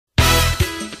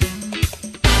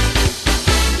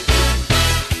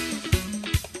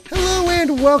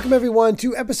welcome everyone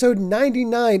to episode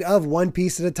 99 of One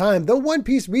Piece at a Time, the One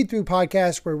Piece read-through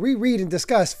podcast where we read and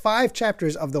discuss 5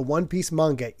 chapters of the One Piece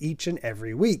manga each and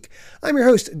every week. I'm your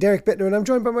host, Derek Bittner, and I'm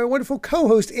joined by my wonderful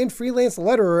co-host and freelance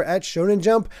letterer at Shonen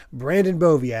Jump, Brandon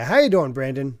Bovia. How you doing,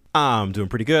 Brandon? I'm doing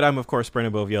pretty good. I'm, of course,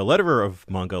 Brandon Bovia, letterer of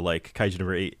manga like Kaiju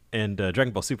number 8 and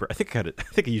Dragon Ball Super. I think I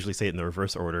usually say it in the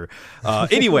reverse order.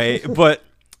 Anyway, but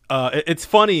it's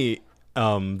funny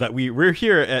that we're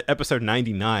here at episode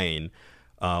 99,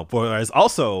 whereas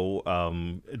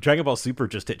also Dragon Ball Super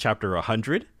just hit chapter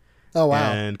 100. Oh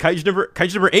wow! And Kaiju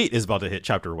number 8 is about to hit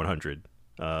chapter 100.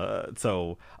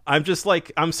 So I'm just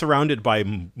like I'm surrounded by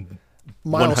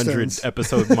 100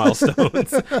 episode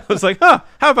milestones. I was like, how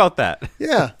about that?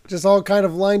 Yeah, just all kind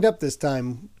of lined up this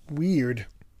time. Weird.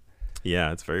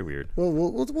 Yeah, it's very weird.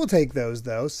 We'll take those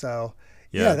though. So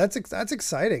yeah, that's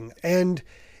exciting. And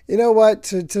you know what?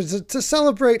 To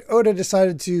celebrate, Oda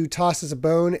decided to toss us a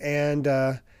bone and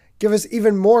give us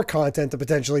even more content to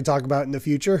potentially talk about in the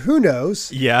future. Who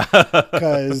knows? Yeah.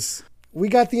 Because we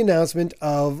got the announcement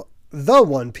of The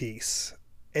One Piece,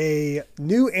 a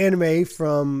new anime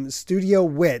from Studio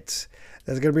Wit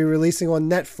that's going to be releasing on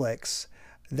Netflix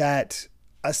that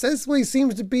ostensibly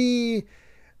seems to be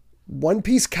One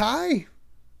Piece Kai.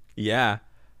 Yeah.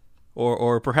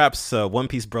 Or perhaps One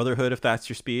Piece Brotherhood, if that's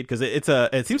your speed, because it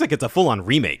seems like it's a full-on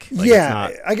remake. Like,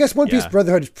 I guess One Piece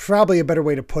Brotherhood is probably a better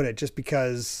way to put it, just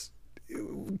because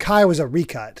Kai was a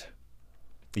recut.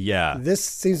 Yeah, this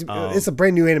seems it's a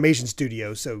brand new animation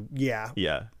studio, so yeah.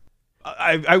 Yeah,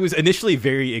 I was initially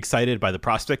very excited by the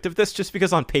prospect of this, just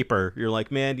because on paper you're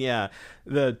like, man, yeah,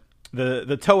 the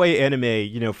Toei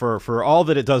anime, for all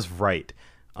that it does right.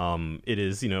 It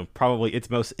is, probably its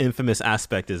most infamous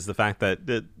aspect is the fact that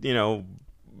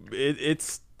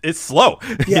it's slow.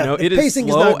 Yeah, it is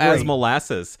slow as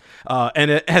molasses, and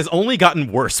it has only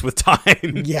gotten worse with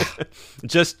time. Yeah,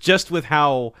 just with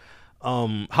how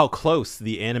close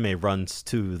the anime runs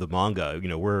to the manga.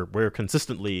 We're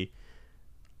consistently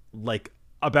like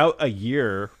about a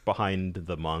year behind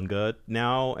the manga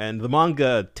now, and the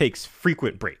manga takes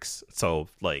frequent breaks. So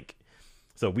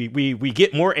we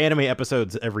get more anime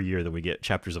episodes every year than we get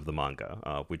chapters of the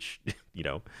manga, which,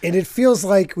 And it feels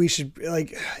like we should,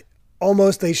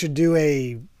 they should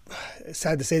do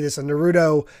sad to say this, a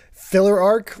Naruto filler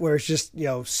arc where it's just,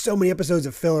 so many episodes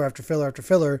of filler after filler after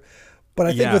filler. But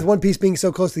I think with One Piece being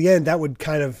so close to the end, that would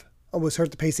kind of almost hurt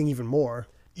the pacing even more.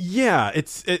 Yeah,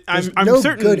 I'm no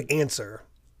certain. Good answer.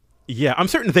 Yeah, I'm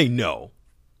certain they know.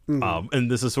 And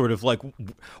this is sort of like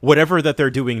whatever that they're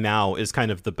doing now is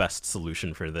kind of the best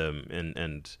solution for them.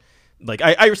 And like,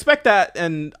 I respect that.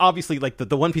 And obviously like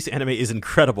the One Piece anime is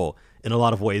incredible in a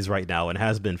lot of ways right now and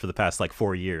has been for the past like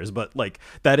 4 years. But like,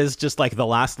 that is just like the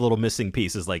last little missing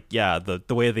piece is like, yeah,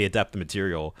 the way they adapt the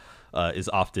material is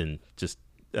often just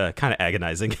kind of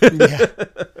agonizing. Yeah.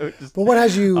 But what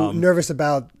has you nervous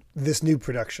about this new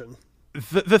production?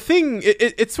 The thing,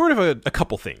 it's sort of a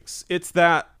couple things. It's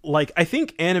that, like, I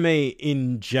think anime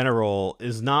in general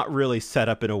is not really set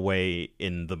up in a way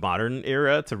in the modern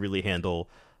era to really handle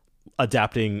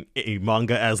adapting a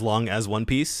manga as long as One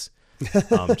Piece.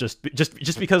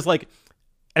 Just because, like,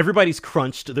 everybody's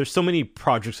crunched. There's so many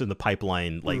projects in the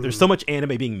pipeline. Like, there's so much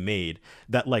anime being made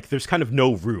that, like, there's kind of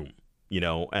no room,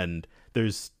 and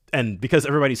because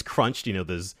everybody's crunched,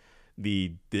 there's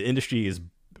the industry is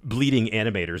bleeding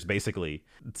animators basically,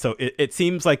 so it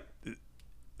seems like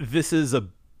this is a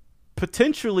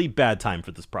potentially bad time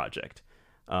for this project,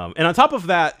 and on top of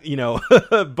that,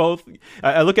 both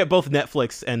I look at both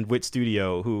Netflix and Wit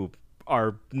Studio, who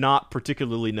are not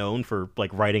particularly known for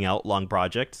like writing out long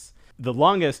projects. The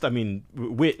longest,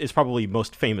 Wit is probably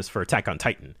most famous for Attack on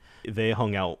Titan. They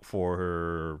hung out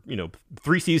for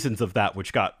 3 seasons of that,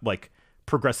 which got like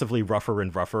progressively rougher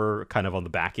and rougher kind of on the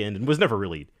back end and was never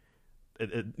really,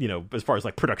 as far as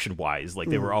like production wise, like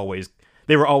they were always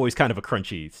kind of a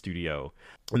crunchy studio.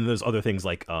 And there's other things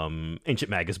like Ancient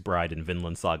Magus Bride and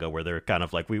Vinland Saga, where they're kind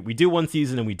of like we do 1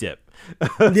 season and we dip.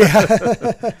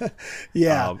 Yeah.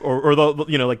 Yeah. Or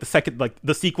the like the second, like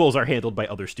the sequels are handled by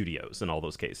other studios in all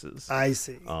those cases. I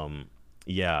see.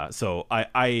 Yeah. So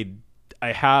I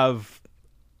have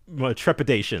a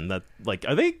trepidation that, like,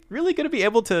 are they really going to be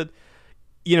able to,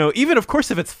 even of course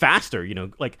if it's faster,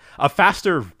 like a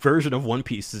faster version of One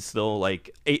Piece is still like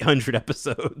 800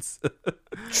 episodes.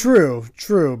 True,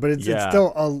 but it's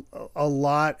still a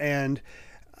lot, and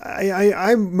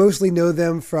I mostly know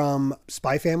them from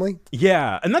Spy Family.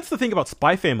 Yeah, and that's the thing about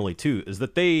Spy Family too, is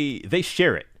that they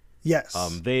share it. Yes.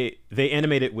 They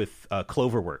animate it with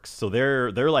Cloverworks, so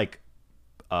they're like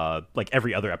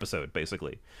every other episode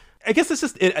basically. I guess it's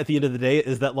just it at the end of the day,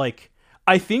 is that like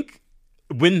I think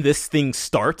when this thing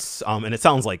starts, and it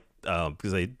sounds like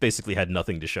because they basically had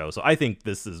nothing to show, so I think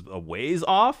this is a ways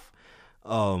off.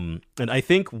 And I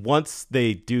think once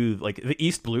they do, like, the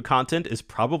East Blue content is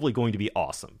probably going to be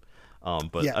awesome.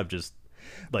 But Yeah. I've just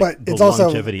but it's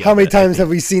also, how many times have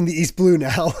we seen the East Blue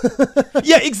now?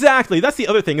 Yeah, exactly. That's the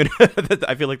other thing that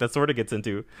I feel like that sort of gets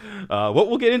into what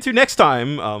we'll get into next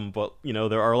time. But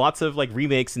there are lots of like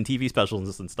remakes and TV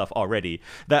specials and stuff already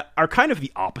that are kind of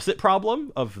the opposite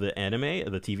problem of the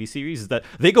anime, the TV series, is that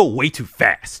they go way too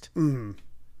fast. And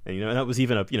that was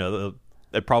even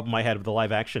a problem I had with the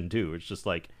live action too. It's just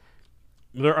like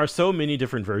there are so many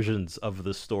different versions of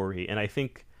the story, and I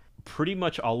think pretty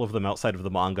much all of them outside of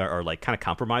the manga are like kind of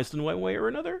compromised in one way or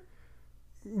another.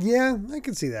 Yeah, I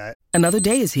can see that. Another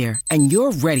day is here, and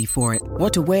you're ready for it.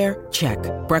 What to wear? Check.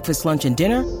 Breakfast, lunch, and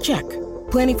dinner? Check.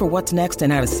 Planning for what's next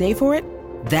and how to save for it?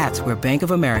 That's where Bank of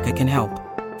America can help.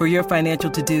 For your financial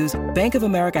to-dos, Bank of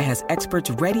America has experts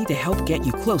ready to help get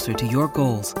you closer to your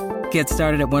goals. Get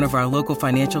started at one of our local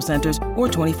financial centers or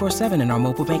 24/7 in our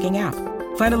mobile banking app.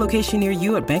 Find a location near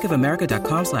you at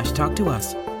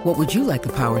bankofamerica.com/talktous. What would you like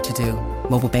the power to do?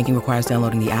 Mobile banking requires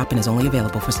downloading the app and is only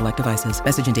available for select devices.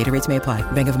 Message and data rates may apply.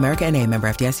 Bank of America N.A., member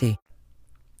FDIC.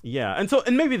 Yeah,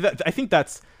 and maybe that, I think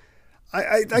that's...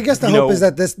 I guess the hope is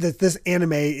that this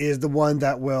anime is the one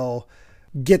that will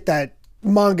get that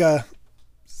manga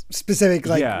specific,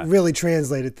 really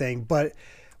translated thing. But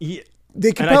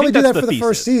they could probably do that for the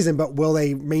first season, but will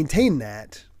they maintain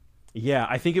that? Yeah,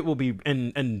 I think it will be...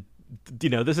 And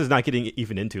this is not getting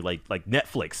even into like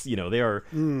Netflix.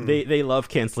 They love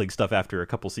canceling stuff after a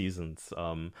couple seasons.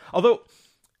 Although,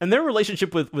 and their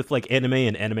relationship with like anime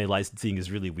and anime licensing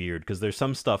is really weird, because there's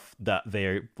some stuff that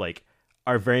they're like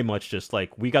are very much just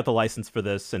like, we got the license for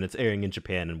this and it's airing in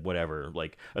Japan and whatever.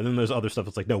 Like, and then there's other stuff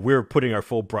that's like, no, we're putting our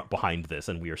full brunt behind this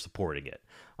and we are supporting it.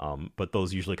 But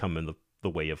those usually come in the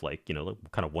way of like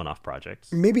kind of one-off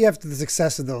projects. Maybe after the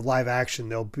success of the live action,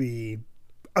 they'll be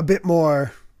a bit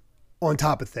more on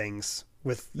top of things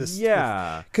with this.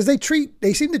 Yeah. Because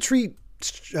they seem to treat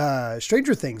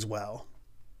Stranger Things well.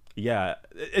 Yeah.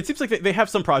 It seems like they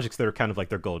have some projects that are kind of like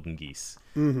their golden geese.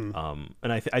 And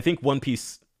I think One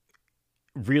Piece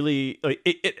really,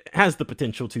 it has the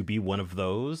potential to be one of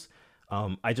those.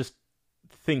 I just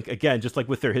think, again, just like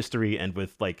with their history and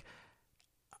with like,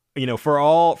 for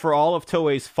all of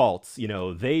Toei's faults,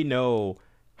 they know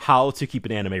how to keep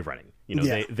an anime running.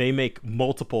 They make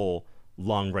multiple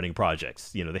long-running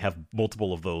projects. They have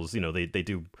multiple of those. They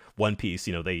do One Piece.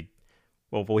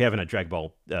 We haven't had Dragon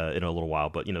Ball in a little while,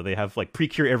 but they have like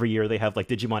Precure every year. They have like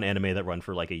Digimon anime that run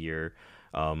for like a year,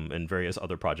 and various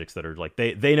other projects that are like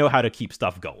they know how to keep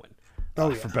stuff going.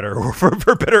 For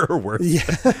better or worse. Yeah.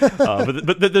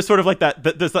 but there's sort of like that.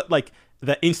 There's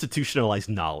that institutionalized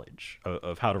knowledge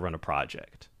of how to run a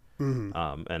project. And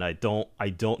I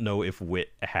don't know if Wit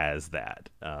has that.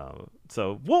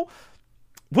 So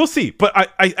we'll see. But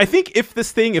I think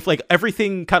if like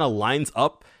everything kind of lines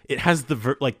up, it has the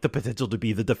potential to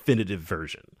be the definitive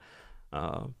version.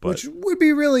 Which would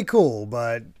be really cool,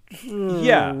 but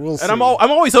yeah. We'll see. And I'm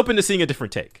always open to seeing a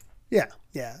different take. Yeah.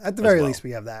 At the very least,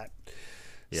 we have that.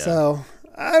 Yeah. So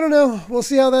I don't know. We'll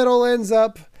see how that all ends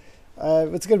up.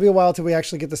 It's going to be a while till we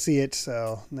actually get to see it.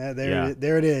 So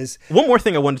there it is. One more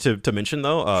thing I wanted to mention,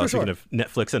 though, speaking of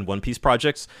Netflix and One Piece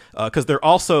projects, because they're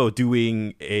also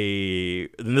doing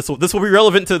and this will be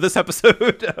relevant to this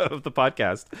episode of the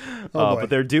podcast, but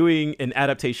they're doing an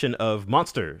adaptation of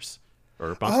Monsters.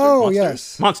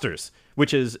 Monsters,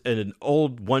 which is an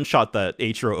old one-shot that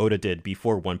Eiichiro Oda did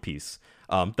before One Piece.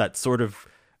 That sort of...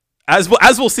 As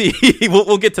we'll see,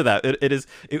 we'll get to that.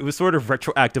 It was sort of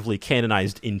retroactively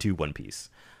canonized into One Piece.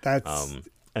 That's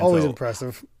always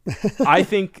impressive. I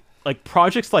think like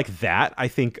projects like that, I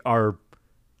think are,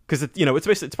 because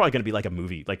it's probably going to be like a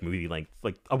movie length.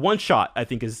 Like a one shot, I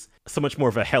think is so much more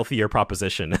of a healthier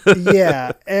proposition.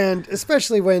 Yeah, and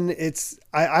especially when it's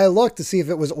I looked to see if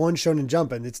it was on Shonen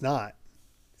Jump, and it's not.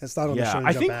 It's not on the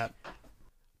Shonen Jump app.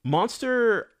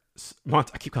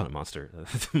 I keep calling it Monster.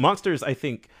 Monsters, I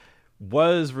think,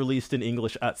 was released in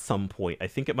English at some point. I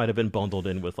think it might have been bundled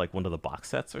in with like one of the box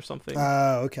sets or something.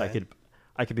 Oh, okay.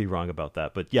 I could be wrong about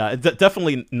that, but yeah, it's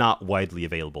definitely not widely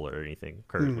available or anything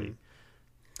currently.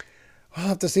 We'll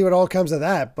have to see what all comes of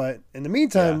that. But in the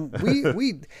meantime,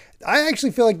 I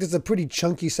actually feel like this is a pretty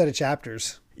chunky set of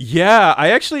chapters. Yeah,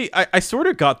 I sort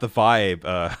of got the vibe.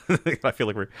 I feel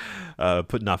like we're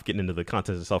putting off getting into the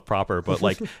content itself proper, but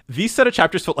like these set of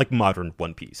chapters felt like modern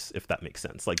One Piece, if that makes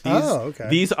sense. Like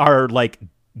these are like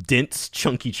dense,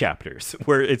 chunky chapters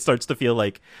where it starts to feel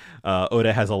like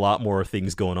Oda has a lot more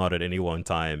things going on at any one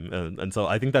time. And so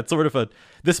I think that's sort of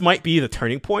this might be the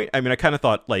turning point. I mean, I kind of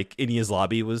thought like Enia's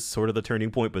Lobby was sort of the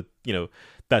turning point, but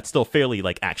that's still fairly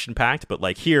like action packed. But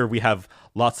like here we have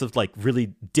lots of like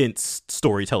really dense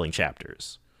storytelling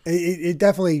chapters. It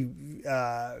definitely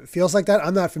feels like that.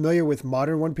 I'm not familiar with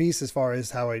modern One Piece as far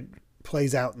as how it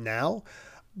plays out now,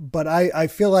 but I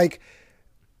feel like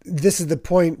this is the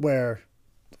point where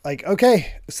like,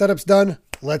 okay, setup's done.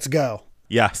 Let's go.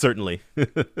 Yeah, certainly.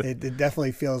 it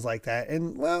definitely feels like that.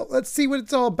 And well, let's see what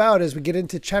it's all about as we get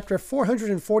into chapter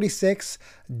 446,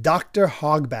 Dr.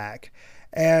 Hogback.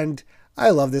 And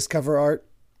I love this cover art.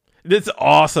 It's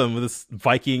awesome with this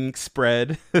Viking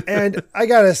spread. And I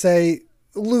gotta say,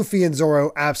 Luffy and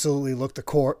Zoro absolutely look the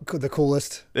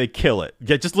coolest. They kill it.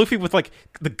 Yeah, just Luffy with like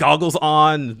the goggles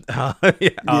on.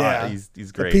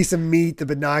 He's great. The piece of meat, the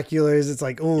binoculars. It's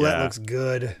like, oh, that looks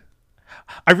good.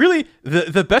 I really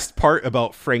the best part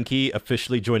about Frankie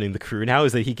officially joining the crew now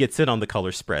is that he gets in on the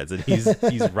color spreads and he's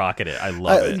rocking it. I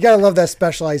love it. You gotta love that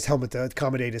specialized helmet to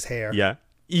accommodate his hair. Yeah.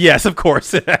 Yes, of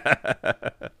course.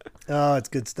 Oh, it's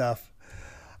good stuff.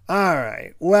 All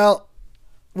right. Well,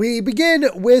 we begin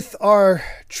with our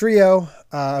trio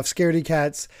of scaredy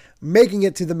cats making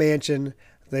it to the mansion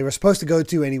they were supposed to go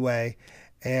to anyway,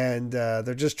 and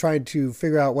they're just trying to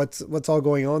figure out what's all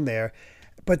going on there.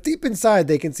 But deep inside,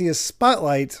 they can see a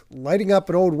spotlight lighting up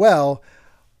an old well,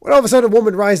 when all of a sudden a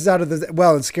woman rises out of the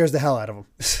well and scares the hell out of them.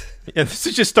 And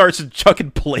she just starts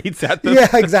chucking plates at them.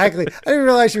 Yeah, exactly. I didn't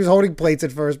realize she was holding plates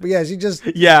at first, but yeah, she just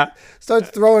starts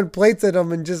throwing plates at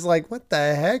them and just like, what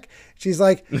the heck? She's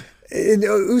like, and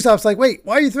Usopp's like, wait,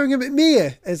 why are you throwing them at me?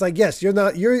 And it's like, yes, you're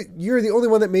not. You're the only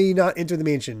one that may not enter the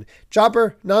mansion.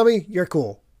 Chopper, Nami, you're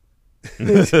cool.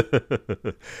 And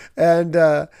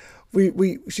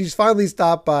she's finally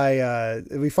stopped by.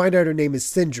 We find out her name is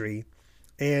Sindri,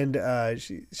 and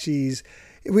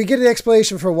we get an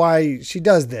explanation for why she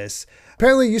does this.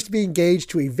 Apparently used to be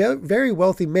engaged to a very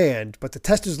wealthy man, but to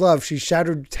test his love, she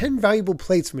shattered 10 valuable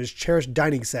plates from his cherished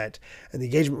dining set, and the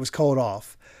engagement was called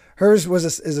off. Hers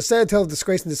is a sad tale of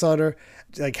disgrace and dishonor,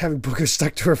 like having boogers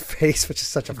stuck to her face, which is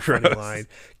such a funny line.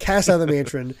 Cast out of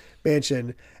the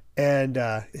mansion, and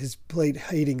his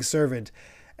plate-hating servant.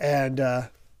 And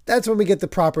that's when we get the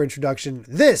proper introduction.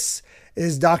 This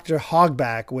is Dr.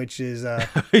 Hogback, which is...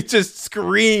 He just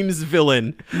screams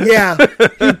villain. Yeah,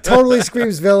 he totally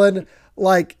screams villain.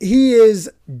 Like, he is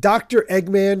Dr.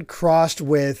 Eggman crossed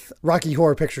with Rocky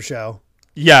Horror Picture Show.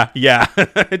 Yeah.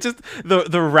 Just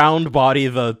the round body,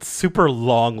 the super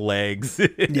long legs.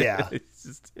 Yeah.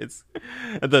 it's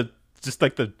the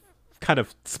kind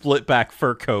of split back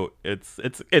fur coat.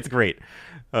 It's great.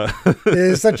 It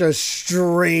is such a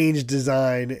strange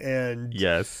design, and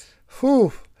yes.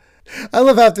 Whew. I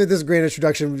love after this great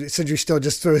introduction, Sindri still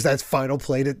just throws that final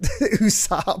plate at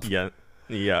Usopp. Yeah.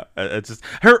 It's just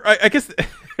her. I guess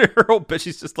her whole bitch.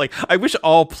 She's just like, I wish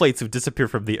all plates would disappear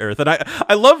from the earth. And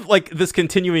I love like this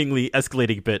continuingly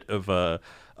escalating bit of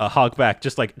Hogback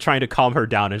just like trying to calm her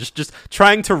down and just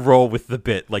trying to roll with the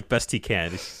bit like best he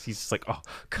can. He's just like, oh,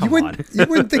 come on. You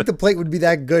wouldn't think the plate would be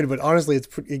that good, but honestly,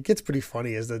 it gets pretty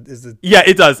funny as the yeah,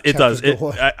 it does.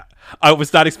 I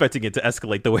was not expecting it to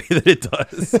escalate the way that it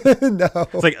does. No,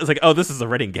 it's like oh, this is a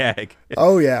running gag.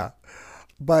 Oh yeah,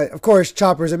 but of course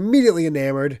Chopper's immediately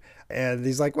enamored, and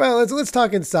he's like, well, let's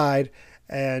talk inside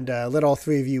and let all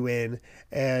three of you in,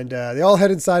 and they all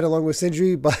head inside along with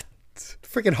Sindri, but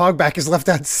freaking Hogback is left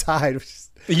outside.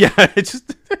 Yeah, it's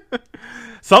just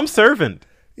some servant.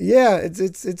 Yeah,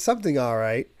 it's something, all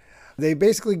right. They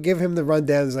basically give him the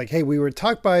rundown. It's like, hey, we were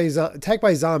attacked by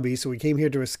zombies, so we came here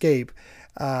to escape.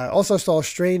 Also saw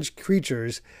strange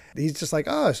creatures. He's just like,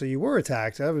 oh, so you were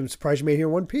attacked. I'm surprised you made it here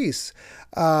in one piece.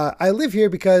 I live here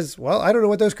because, well, I don't know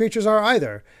what those creatures are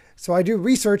either. So I do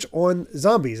research on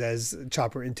zombies, as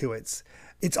Chopper intuits.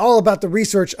 It's all about the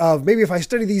research of maybe if I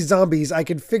study these zombies, I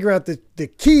can figure out the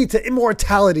key to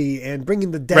immortality and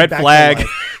bringing the dead back to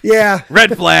life. Yeah.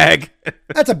 Red flag.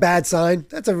 That's a bad sign.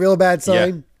 That's a real bad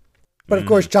sign. Yeah. But of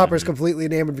course, Chopper's completely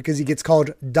enamored because he gets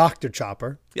called Dr.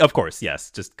 Chopper. Of course, yes.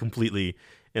 Just completely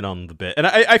in on the bit. And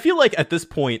I feel like at this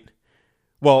point,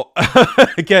 well,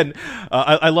 again,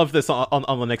 I love this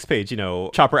on the next page. You know,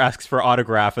 Chopper asks for an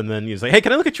autograph, and then he's like, hey,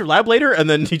 can I look at your lab later? And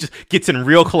then he just gets in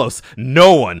real close.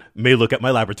 No one may look at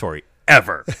my laboratory,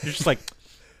 ever. You're just like,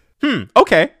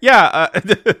 okay, yeah.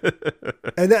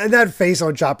 And that face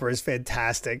on Chopper is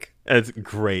fantastic. It's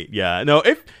great, yeah. No,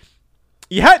 if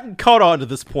you hadn't caught on to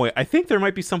this point, I think there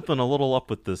might be something a little up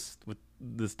with this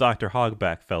Dr.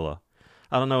 Hogback fella.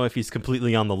 I don't know if he's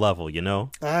completely on the level, you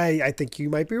know? I think you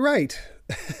might be right.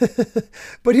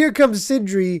 But here comes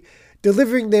Sindri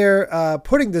delivering their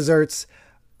pudding desserts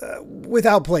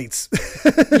without plates.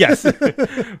 Yes.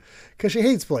 Because she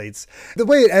hates plates. The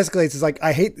way it escalates is like,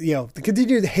 I hate,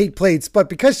 continue to hate plates, but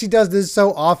because she does this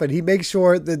so often, he makes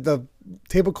sure that the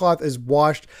tablecloth is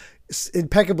washed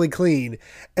impeccably clean.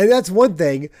 And that's one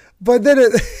thing. But then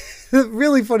the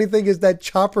really funny thing is that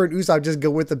Chopper and Usopp just go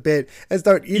with the bit and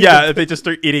start eating. Yeah, they just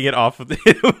start eating it off.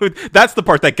 That's the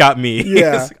part that got me.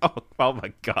 Yeah. Oh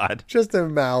my God. Just their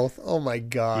mouth. Oh my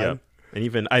God. Yeah. And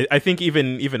even I think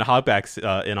even Hogback's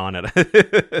in on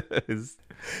it.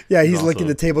 Yeah, he's licking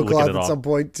the tablecloth at off. some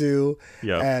point too.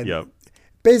 Yeah. And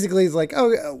basically he's like,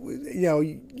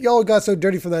 y'all got so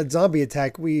dirty from that zombie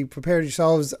attack. We prepared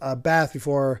yourselves a bath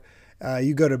before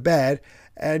you go to bed.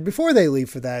 And before they leave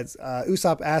for that,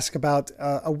 Usopp asks about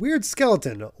a weird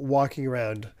skeleton walking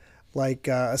around, like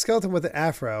a skeleton with an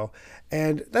afro.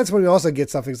 And that's when we also get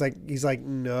something. He's like,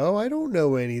 no, I don't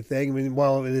know anything. I mean,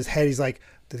 while in his head, he's like,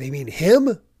 do they mean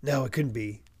him? No, it couldn't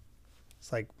be.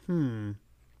 It's like,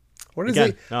 What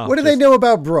do they know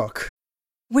about Brooke?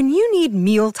 When you need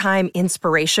mealtime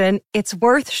inspiration, it's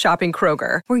worth shopping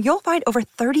Kroger, where you'll find over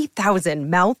 30,000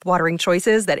 mouth-watering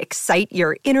choices that excite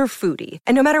your inner foodie.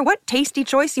 And no matter what tasty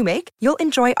choice you make, you'll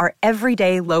enjoy our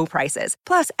everyday low prices,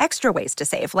 plus extra ways to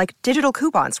save, like digital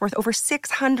coupons worth over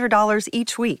 $600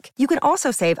 each week. You can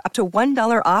also save up to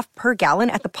 $1 off per gallon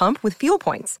at the pump with fuel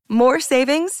points. More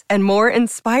savings and more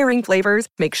inspiring flavors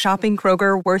make shopping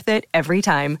Kroger worth it every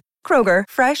time. Kroger,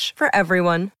 fresh for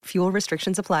everyone. Fuel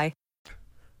restrictions apply.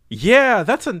 Yeah,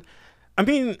 I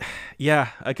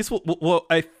guess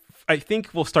I think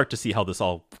we'll start to see how this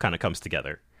all kind of comes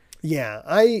together. Yeah,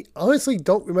 I honestly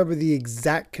don't remember the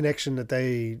exact connection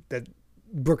that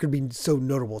Brooke would be so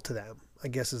notable to them, I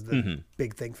guess is the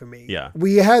big thing for me. Yeah.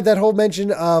 We had that whole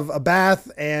mention of a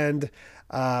bath and,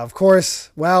 of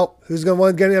course, who's going to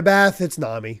want to get in a bath? It's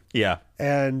Nami. Yeah.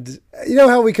 And you know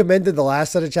how we commended the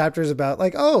last set of chapters about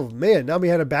like, oh man, Nami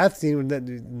had a bath scene with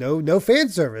no fan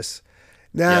service.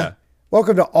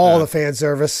 Welcome to all the fan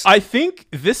service. I think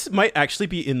this might actually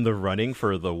be in the running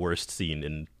for the worst scene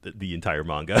in the entire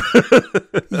manga.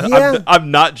 Yeah. I'm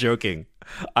not joking.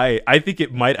 I think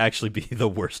it might actually be the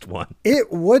worst one. It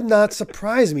would not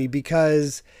surprise me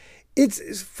because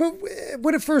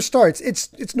when it first starts,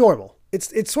 it's normal.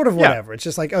 It's sort of whatever. It's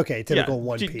just like, okay, typical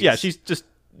One Piece. Yeah, she's just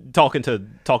talking to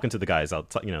the guys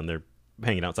out, and they're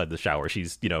hanging outside the shower.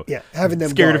 She's, having them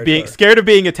scared of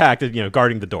being attacked,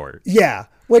 guarding the door. Yeah,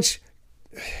 which,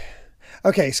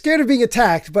 okay, scared of being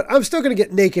attacked, but I'm still going to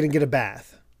get naked and get a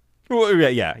bath. Well,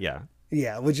 yeah.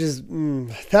 Yeah, which is,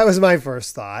 that was my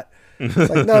first thought. It's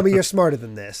like, no, but you're smarter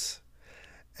than this.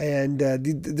 And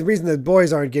the reason the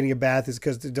boys aren't getting a bath is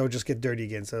because they'll just get dirty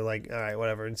again. So like, all right,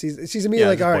 whatever. And she's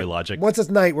immediately like, all right, logic. Once it's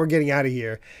night, we're getting out of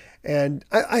here. And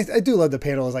I do love the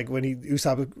panel is like when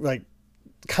Usopp like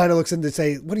kind of looks in to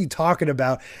say, what are you talking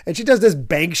about? And she does this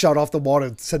bank shot off the wall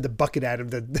to send the bucket at him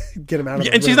to get him out of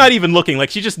the room. And she's not even looking, like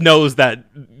she just knows that.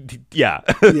 Yeah.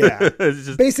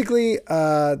 Just... Basically,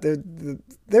 they're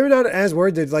not as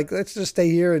worried. They're like, let's just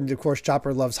stay here. And of course,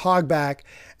 Chopper loves Hogback.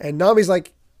 And Nami's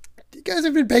like, you guys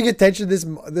have been paying attention to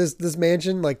this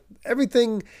mansion? Like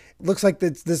everything looks like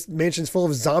this mansion's full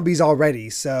of zombies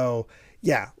already. So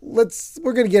yeah,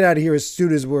 we're going to get out of here as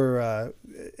soon as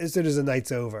the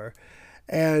night's over.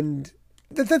 And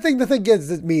the thing gets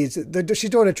me is she's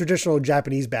doing a traditional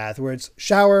Japanese bath where it's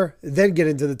shower, then get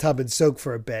into the tub and soak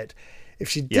for a bit. If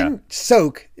she didn't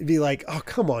soak, it'd be like, oh,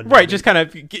 come on. Right. Just kind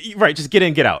of, just get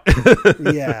in, get out.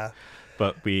 Yeah.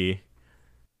 But we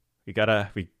got.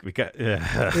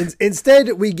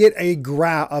 Instead, we get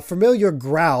a familiar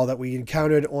growl that we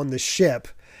encountered on the ship,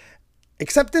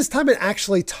 except this time it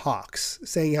actually talks,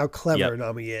 saying how clever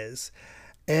Nami is.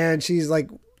 And she's like,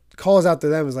 calls out to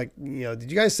them, is like,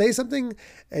 did you guys say something?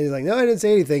 And he's like, no, I didn't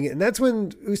say anything. And that's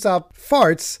when Usopp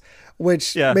farts,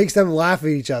 which makes them laugh at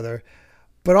each other.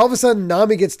 But all of a sudden,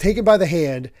 Nami gets taken by the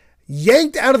hand,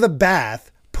 yanked out of the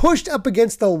bath, pushed up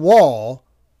against the wall,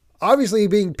 obviously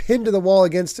being pinned to the wall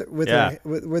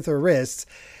with her wrists,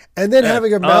 and then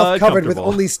having her mouth covered with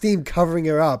only steam covering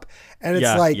her up. And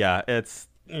it's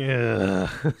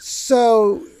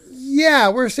So,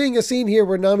 we're seeing a scene here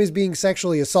where Nami's being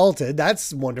sexually assaulted.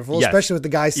 That's wonderful, especially with the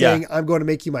guy saying, I'm going to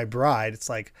make you my bride. It's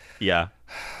like,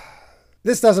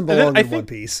 this doesn't belong in One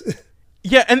Piece.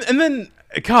 Yeah, and then,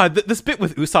 God, this bit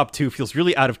with Usopp too feels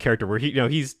really out of character, where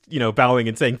he's bowing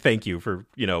and saying thank you for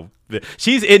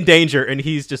she's in danger, and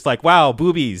he's just like, wow,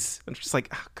 boobies. I'm just like,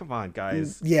 oh, come on,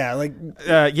 guys. Yeah, like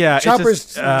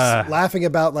Chopper's laughing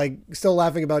about still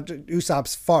laughing about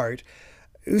Usopp's fart.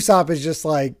 Usopp is just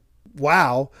like,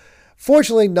 wow.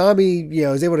 Fortunately, Nami,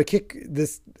 is able to kick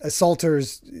this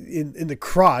assaulters in the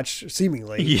crotch,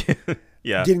 seemingly,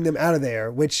 Yeah. getting them out of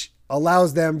there, which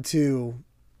allows them to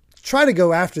try to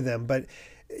go after them. But,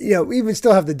 even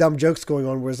still have the dumb jokes going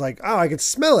on where it's like, oh, I can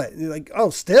smell it. And you're like, oh,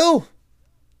 still?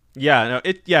 Yeah, no,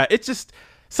 it's just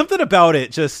something about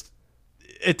it. Just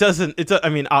it doesn't.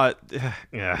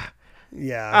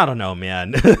 Yeah. I don't know,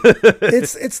 man.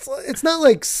 It's not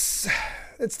like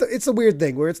it's a weird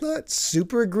thing where it's not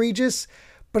super egregious,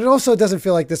 but it also doesn't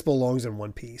feel like this belongs in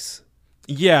One Piece.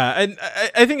 Yeah, and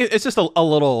I think it's just a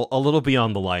little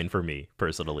beyond the line for me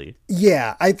personally.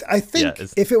 Yeah, I think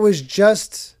if it was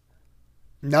just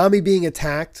Nami being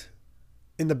attacked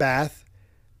in the bath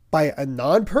by a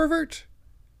non-pervert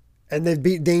and then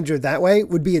be dangered that way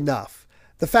would be enough.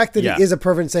 The fact that he is a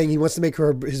pervert saying he wants to make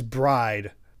her his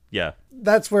bride,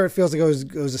 that's where it feels like it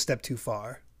goes a step too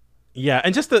far. Yeah,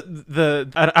 and just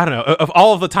the I don't know, of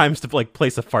all of the times to like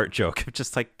place a fart joke,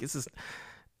 just like this is,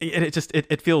 and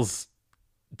it feels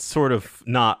sort of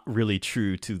not really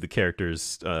true to the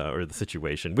characters or the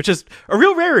situation, which is a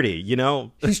real rarity,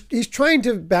 He's trying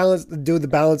to do the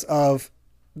balance of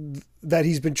that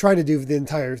he's been trying to do for the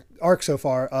entire arc so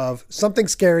far of something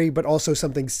scary, but also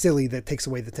something silly that takes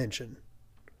away the tension.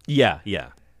 Yeah.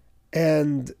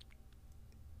 And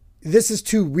this is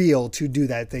too real to do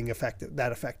that thing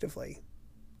effectively.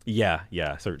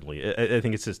 Yeah, certainly. I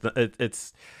think it's just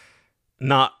it's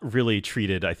not really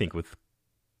treated, I think, with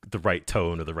the right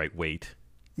tone or the right weight.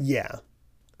 Yeah,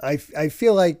 I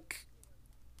feel like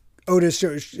Oda's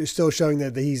is still showing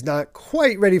that he's not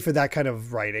quite ready for that kind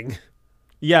of writing.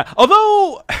 Yeah,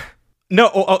 although no,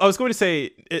 I was going to say.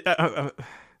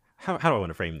 How do I want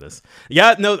to frame this?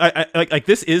 Yeah, no, I like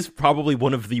this is probably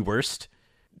one of the worst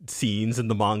scenes in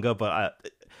the manga, but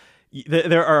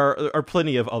there are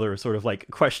plenty of other sort of like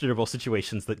questionable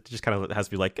situations that just kind of has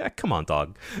to be like, come on,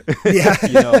 dog. Yeah.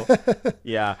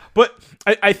 Yeah. But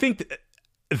I think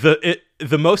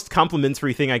the most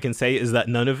complimentary thing I can say is that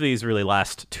none of these really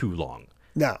last too long.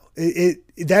 No,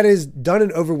 that is done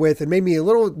and over with. It made me a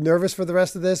little nervous for the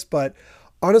rest of this, but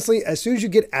honestly, as soon as you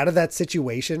get out of that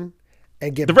situation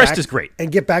and get the rest is great and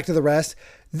get back to the rest,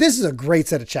 this is a great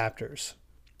set of chapters.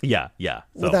 Yeah. So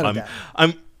without a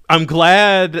doubt. I'm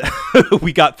glad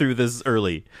we got through this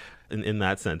early in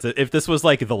that sense. If this was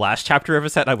like the last chapter of a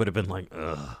set, I would have been like,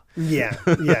 ugh. Yeah,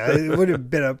 it would have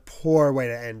been a poor way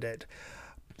to end it.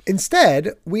 Instead,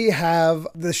 we have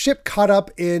the ship caught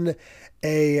up in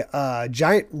a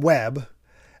giant web,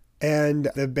 and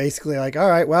they're basically like, all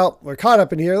right, well, we're caught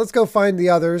up in here. Let's go find the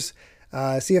others,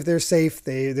 see if they're safe.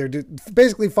 They're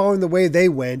basically following the way they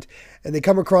went, and they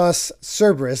come across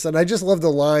Cerberus. And I just love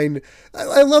the line.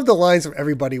 I love the lines from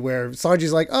everybody where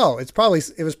Sanji's like, oh, it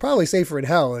was probably safer in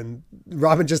hell. And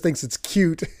Robin just thinks it's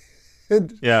cute.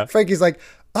 And Frankie's like,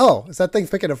 oh, is that thing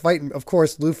picking a fight? And of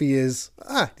course, Luffy is,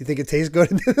 do you think it tastes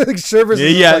good? Like Cerberus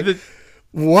is like,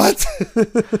 what?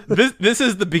 This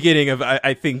is the beginning of,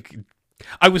 I think,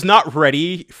 I was not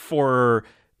ready for,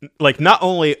 like, not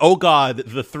only, oh God,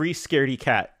 the 3 scaredy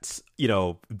cats,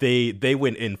 they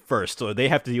went in first, so they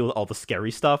have to deal with all the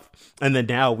scary stuff. And then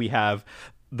now we have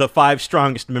the 5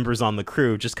 strongest members on the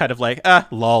crew just kind of like,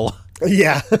 lol.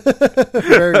 Yeah,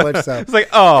 very much so. It's like,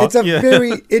 oh. It's a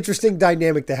very interesting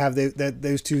dynamic to have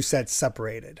those two sets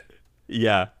separated.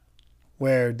 Yeah.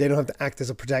 Where they don't have to act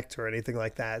as a protector or anything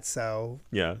like that. So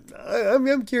yeah,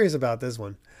 I'm curious about this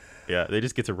one. Yeah, they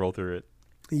just get to roll through it.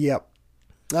 Yep.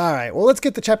 All right. Well, let's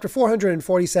get to chapter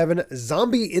 447,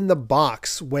 Zombie in the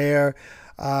Box, where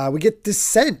we get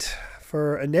descent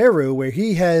for Aneru, where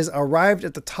he has arrived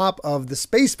at the top of the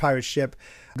space pirate ship,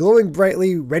 glowing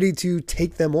brightly, ready to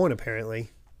take them on, apparently.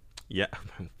 Yeah.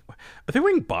 Are they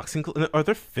wearing boxing gloves? Are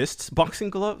their fists boxing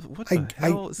gloves? What the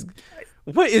hell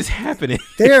what is happening?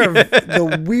 They're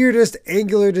the weirdest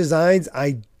angular designs.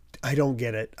 I don't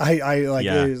get it. It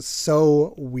is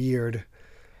so weird.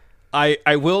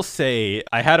 I will say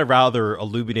I had a rather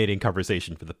illuminating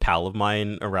conversation with a pal of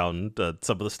mine around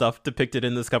some of the stuff depicted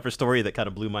in this cover story that kind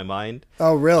of blew my mind.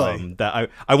 Oh, really? That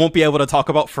I won't be able to talk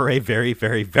about for a very,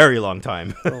 very, very long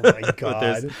time. Oh my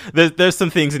God. But there's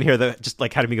some things in here that just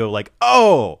like had me go like,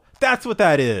 oh, that's what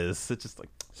that is. It's just like,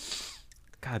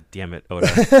 God damn it,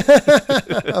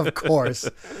 Oda. Of course.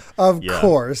 Of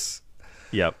course.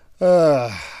 Yep. All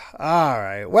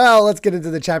right. Well, let's get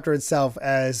into the chapter itself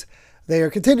as they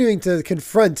are continuing to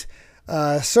confront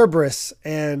Cerberus,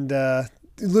 and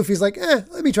Luffy's like,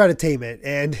 let me try to tame it.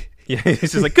 And yeah, he's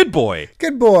just like, good boy.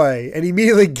 Good boy. And he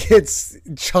immediately gets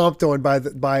chomped on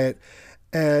by it.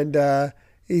 And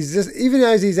he's just, even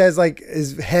as he has like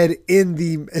his head in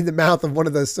the mouth of one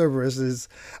of those Cerberuses,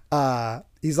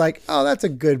 He's like, oh, that's a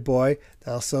good boy.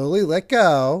 Now slowly let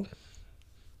go.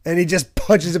 And he just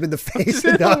punches him in the face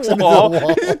and knocks him into the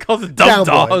wall. He calls it dumb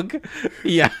dog.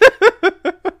 Yeah.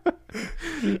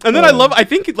 And then I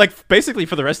think like basically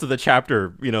for the rest of the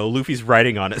chapter, Luffy's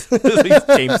writing on it. He's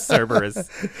tamed Cerberus.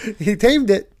 He tamed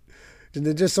it. And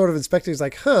then just sort of inspecting, he's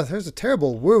like, there's a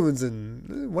terrible wounds,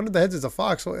 and one of the heads is a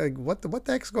fox. Like, what the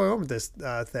heck's going on with this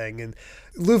thing? And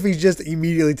Luffy's just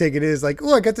immediately taking it as like,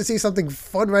 oh, I got to see something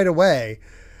fun right away.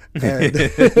 And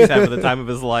he's having the time of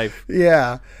his life.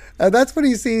 Yeah. And that's when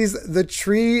he sees the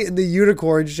tree and the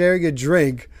unicorn sharing a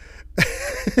drink.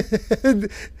 and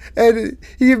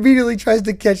he immediately tries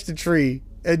to catch the tree.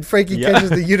 And Frankie catches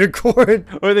the unicorn.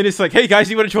 Or then it's like, hey, guys,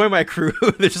 you want to join my crew?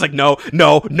 They're just like, no,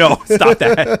 stop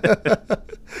that.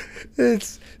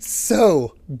 It's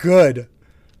so good.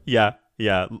 Yeah.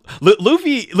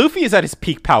 Luffy is at his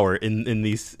peak power in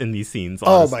these scenes,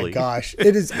 honestly. Oh, my gosh.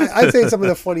 It is. I'd say some of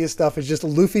the funniest stuff is just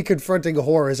Luffy confronting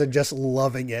horrors and just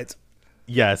loving it.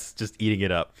 Yes, just eating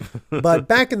it up. But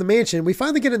back in the mansion, we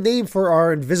finally get a name for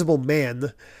our invisible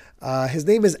man. His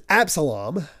name is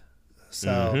Absalom.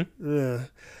 So, and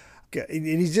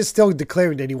he's just still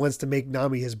declaring that he wants to make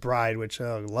Nami his bride, which,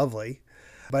 lovely.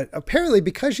 But apparently,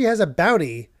 because she has a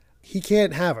bounty, he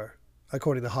can't have her,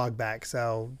 according to Hogback.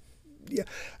 So, yeah,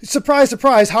 surprise,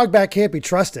 surprise, Hogback can't be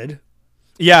trusted.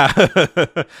 Yeah,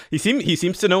 he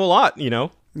seems to know a lot,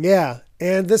 Yeah,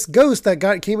 and this ghost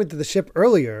that came into the ship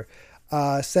earlier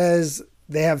says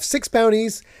they have 6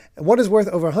 bounties. One is worth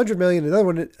over 100 million. Another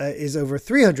one is over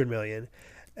 300 million.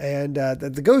 And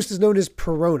the ghost is known as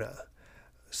Perona.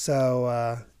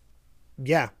 So,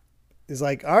 yeah. He's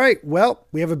like, all right, well,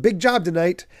 we have a big job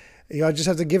tonight. I just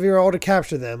have to give you all to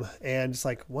capture them. And it's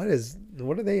like, what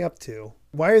are they up to?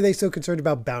 Why are they so concerned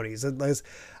about bounties?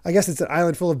 I guess it's an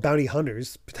island full of bounty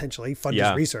hunters, potentially, fund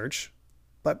his research.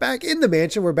 But back in the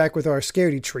mansion, we're back with our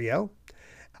Scaredy trio.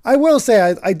 I will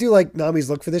say, I do like Nami's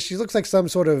look for this. She looks like some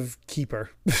sort of keeper.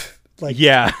 Of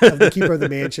the keeper of the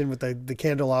mansion with the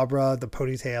candelabra, the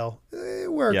ponytail.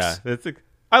 It works. Yeah,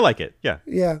 I like it. Yeah.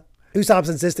 Yeah. Usopp's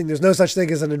insisting there's no such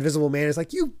thing as an invisible man. It's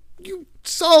like, you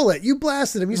saw it. You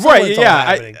blasted him. You saw it.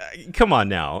 Yeah. Come on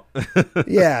now.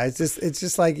 Yeah. It's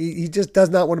just like he just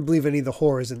does not want to believe any of the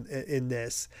horrors in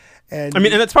this. And and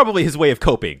that's probably his way of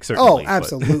coping. Certainly. Oh,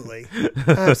 absolutely,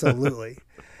 absolutely.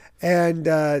 And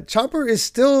Chopper is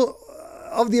still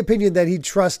of the opinion that he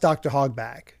trusts Dr.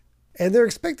 Hogback. And they're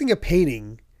expecting a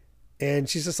painting. And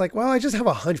she's just like, well, I just have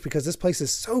a hunch because this place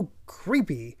is so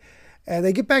creepy. And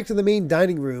they get back to the main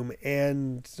dining room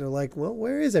and they're like, well,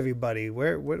 where is everybody?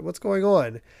 What's going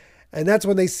on? And that's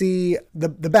when they see the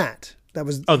bat. That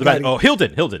was the bat. Oh,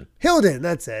 Hilden. Hilden,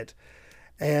 that's it.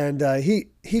 And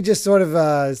he just sort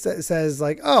of says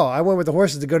like, oh, I went with the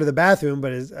horses to go to the bathroom,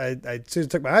 but as soon as I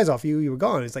took my eyes off you, you were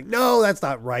gone. He's like, no, that's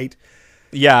not right.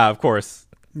 Yeah, of course.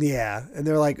 Yeah. And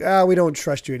they're like, we don't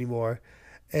trust you anymore.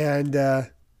 And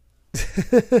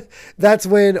that's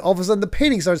when all of a sudden the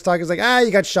painting starts talking. It's like,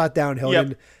 you got shot down,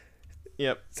 Hilden.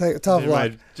 Yep. It's like, tough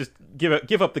luck. Just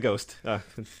give up the ghost.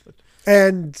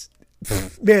 And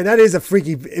man, that is a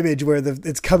freaky image where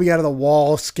it's coming out of the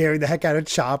wall, scaring the heck out of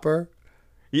Chopper.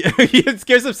 Yeah, it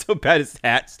scares him so bad his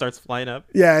hat starts flying up.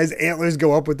 Yeah, his antlers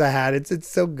go up with the hat. It's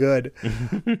so good.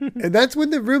 And that's when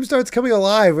the room starts coming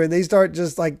alive, and they start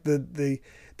just like the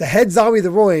head zombie of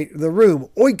the room,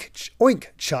 oink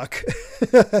Chuck.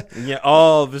 Yeah,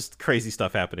 all this crazy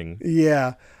stuff happening.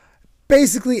 Yeah.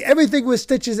 Basically, everything with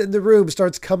stitches in the room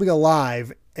starts coming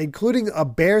alive, including a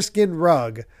bearskin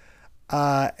rug,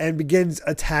 and begins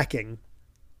attacking.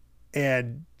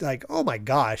 And like, oh my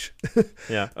gosh.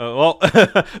 Yeah. Well,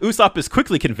 Usopp is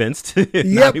quickly convinced.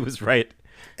 Now he was right.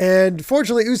 And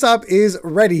fortunately, Usopp is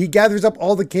ready. He gathers up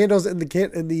all the candles in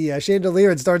the chandelier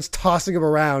and starts tossing them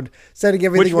around, setting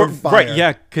everything on fire. Right,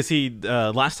 yeah, because he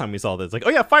last time we saw this, like, oh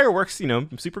yeah, fireworks,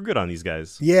 super good on these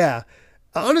guys. Yeah.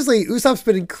 Honestly, Usopp's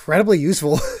been incredibly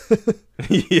useful.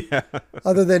 Yeah.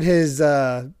 Other than his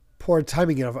poor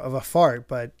timing of a fart,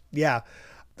 but yeah.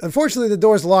 Unfortunately, the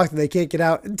door's locked and they can't get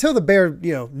out until the bear,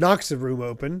 knocks the room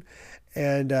open,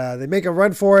 and they make a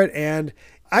run for it. And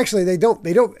actually, they don't.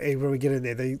 When we get in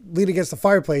there, they lean against the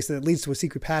fireplace, and it leads to a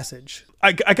secret passage.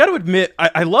 I got to admit,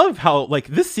 I love how like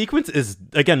this sequence is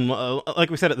again, like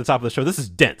we said at the top of the show. This is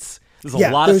dense. There's a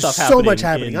lot of stuff happening. So much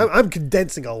happening. I'm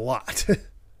condensing a lot.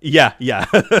 Yeah.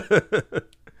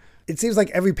 It seems like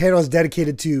every panel is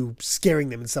dedicated to scaring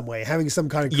them in some way, having some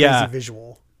kind of crazy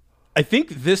visual. I think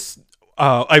this.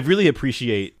 I really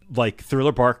appreciate like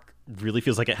Thriller Bark really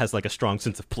feels like it has like a strong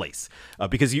sense of place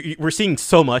because we're seeing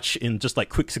so much in just like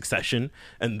quick succession,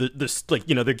 and there's like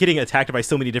they're getting attacked by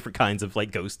so many different kinds of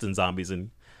like ghosts and zombies and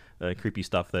creepy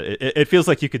stuff that it feels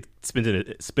like you could spend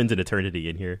an eternity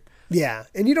in here. Yeah,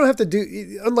 and you don't have to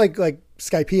do, unlike like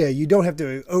Skypiea, you don't have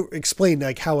to explain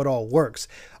like how it all works.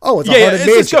 Oh, it's a haunted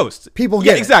mansion. It's ghost. People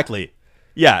get it. Exactly.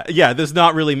 Yeah. There's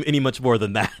not really any much more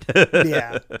than that.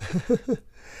 Yeah.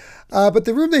 But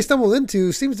the room they stumble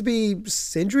into seems to be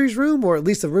Sindri's room, or at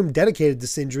least a room dedicated to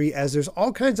Sindri, as there's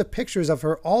all kinds of pictures of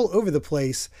her all over the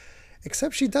place,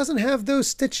 except she doesn't have those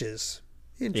stitches.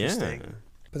 Interesting. Yeah.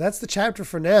 But that's the chapter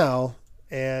for now,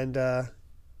 and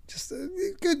just a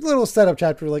good little setup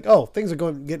chapter. Like, oh, things are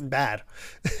getting bad.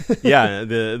 Yeah,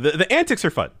 the antics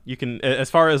are fun. You can, as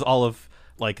far as all of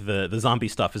like the zombie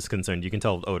stuff is concerned, you can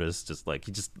tell Oda's just like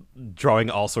he's just drawing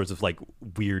all sorts of like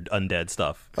weird undead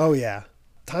stuff. Oh yeah.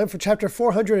 Time for chapter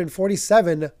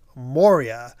 447,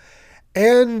 Moria.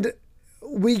 And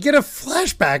we get a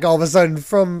flashback all of a sudden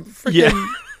from freaking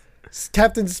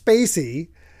Captain Spacey,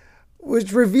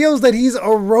 which reveals that he's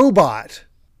a robot.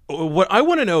 What I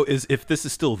want to know is if this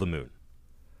is still the moon.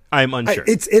 I'm unsure.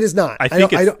 It is not. I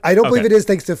don't believe it is,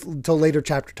 thanks to later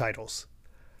chapter titles.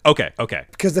 Okay.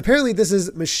 Because apparently this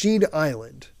is Machine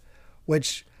Island,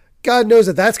 which God knows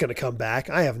if that's going to come back.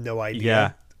 I have no idea.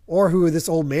 Yeah. Or who this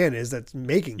old man is that's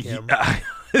making him. Yeah,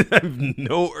 I have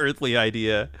no earthly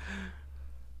idea.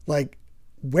 Like,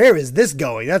 where is this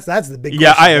going? That's the big question.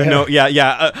 Yeah, I have no.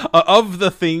 Yeah. Of the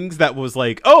things that was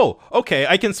like, oh, okay,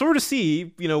 I can sort of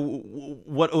see,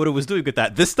 what Oda was doing with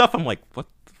that. This stuff, I'm like, what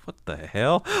the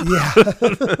hell? Yeah.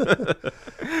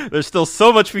 There's still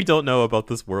so much we don't know about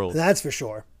this world. That's for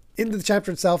sure. Into the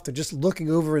chapter itself, they're just looking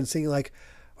over and seeing like,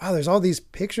 wow, there's all these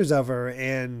pictures of her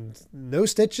and no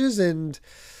stitches, and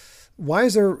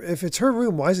if it's her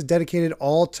room, why is it dedicated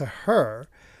all to her?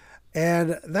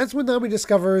 And that's when Nami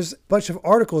discovers a bunch of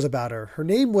articles about her. Her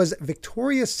name was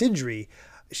Victoria Sindri.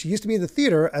 She used to be in the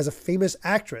theater as a famous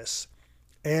actress.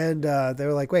 And they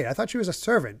were like, wait, I thought she was a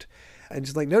servant. And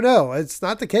she's like, no, it's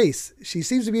not the case. She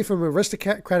seems to be from an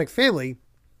aristocratic family.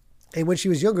 And when she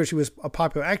was younger, she was a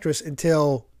popular actress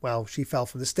until, well, she fell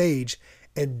from the stage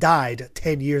and died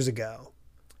 10 years ago.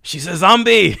 She's a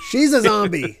zombie. She's a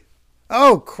zombie.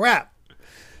 Oh, crap.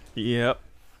 Yep.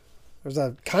 There's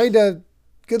a kind of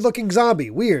good-looking zombie.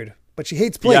 Weird, but she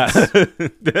hates plates.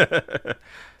 Yeah.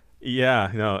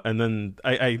 Yeah, no, and then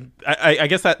I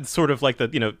guess that's sort of like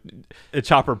the a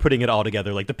Chopper putting it all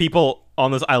together. Like the people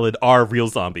on this island are real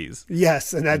zombies.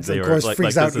 Yes, and that of course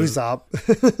freaks out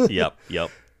Usopp.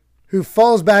 Yep. Who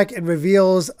falls back and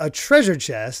reveals a treasure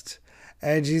chest.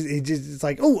 And it's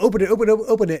like, oh, open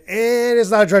it. And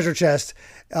it's not a treasure chest.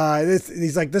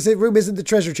 He's like, this room isn't the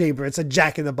treasure chamber. It's a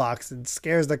jack-in-the-box, and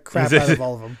scares the crap out of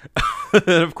all of them.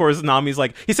 And of course, Nami's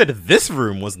like, he said this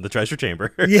room wasn't the treasure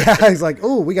chamber. Yeah, he's like,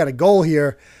 oh, we got a goal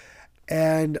here.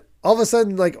 And all of a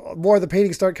sudden, like, more of the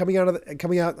paintings start coming out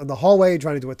in the hallway,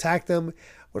 trying to attack them.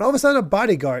 When all of a sudden, a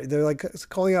bodyguard, they're like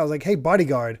calling out, like, hey,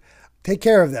 bodyguard, take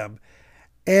care of them.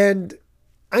 And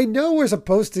I know we're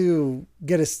supposed to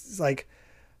get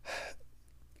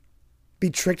be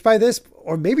tricked by this,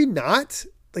 or maybe not.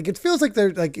 Like, it feels like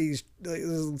they're like,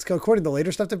 according to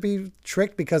later stuff, to be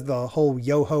tricked because the whole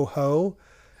yo ho ho.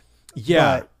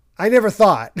 Yeah. But I never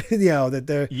thought,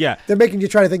 that they're making you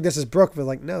try to think this is Brook, but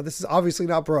like, no, this is obviously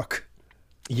not Brook.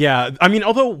 Yeah. I mean,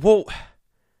 although,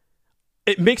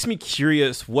 it makes me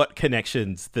curious what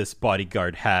connections this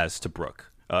bodyguard has to Brook.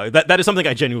 That is something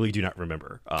I genuinely do not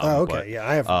remember. Okay. But, yeah,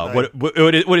 I have.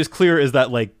 What is clear is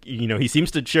that, like, he seems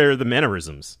to share the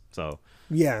mannerisms. So.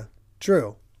 Yeah,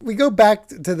 true. We go back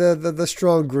to the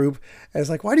strong group, and it's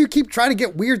like, why do you keep trying to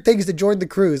get weird things to join the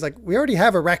crew? It's like, we already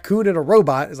have a raccoon and a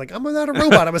robot. It's like, I'm not a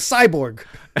robot. I'm a cyborg.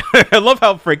 I love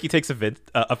how Frankie takes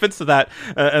offense to that.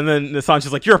 And then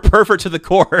Sanji's like, you're a pervert to the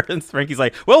core. And Frankie's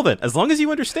like, well then, as long as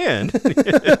you understand. It's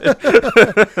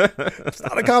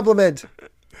not a compliment.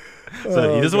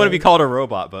 So he doesn't want to be called a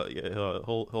robot, but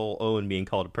whole Owen being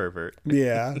called a pervert.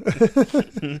 Yeah.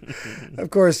 Of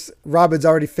course, Robin's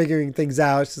already figuring things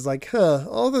out. She's like,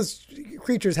 all those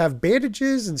creatures have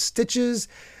bandages and stitches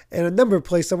and a number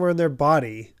placed somewhere in their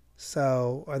body.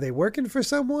 So are they working for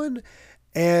someone?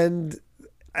 And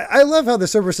I love how the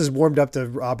Cerberus is warmed up to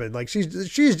Robin. Like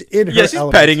she's in her she's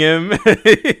element. petting him.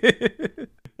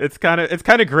 It's kind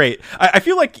of great. I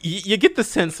feel like you get the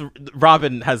sense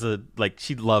Robin has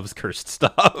she loves cursed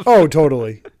stuff. Oh,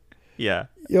 totally. Yeah.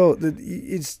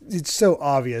 It's so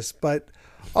obvious. But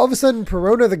all of a sudden,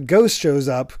 Perona the ghost shows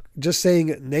up, just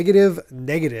saying negative.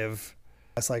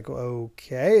 It's like,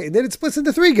 okay. And then it splits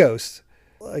into 3 ghosts.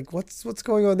 Like, what's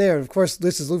going on there? And of course,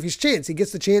 this is Luffy's chance. He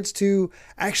gets the chance to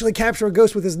actually capture a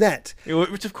ghost with his net,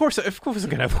 which of course isn't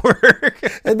gonna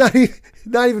work. And not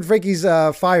even Frankie's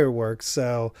fireworks.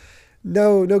 So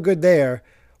no good there.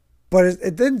 But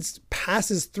it then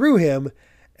passes through him,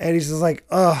 and he's just like,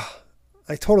 ugh,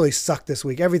 I totally suck this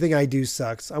week. Everything I do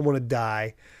sucks. I want to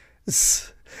die.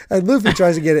 And Luffy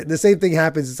tries to get it, and the same thing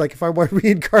happens. It's like, if I were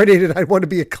reincarnated, I'd want to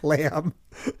be a clam.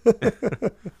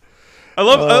 I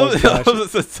love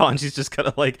that Sanji's just kind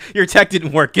of like, your attack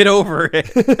didn't work. Get over it.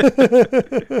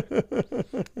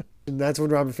 And that's when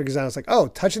Robin figures out, it's like, oh,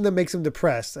 touching them makes him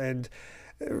depressed. And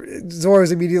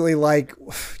Zoro's immediately like,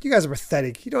 you guys are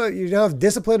pathetic. You don't have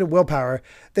discipline and willpower.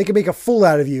 They can make a fool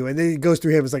out of you. And then he goes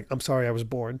through him. It's like, I'm sorry, I was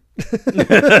born.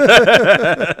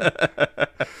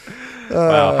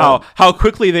 Wow, how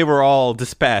quickly they were all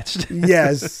dispatched.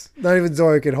 Yes. Not even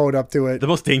Zoro could hold up to it. The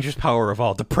most dangerous power of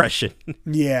all, depression.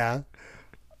 Yeah.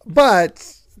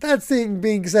 But that thing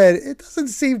being said, it doesn't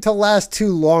seem to last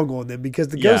too long on them because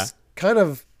the ghosts kind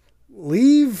of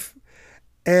leave.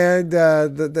 And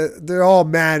they're all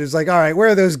mad. It's like, all right, where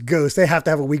are those ghosts? They have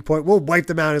to have a weak point. We'll wipe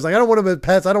them out. It's like, I don't want them as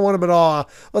pets. I don't want them at all.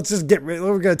 Let's just get rid.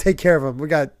 We're going to take care of them.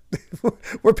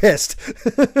 We're pissed.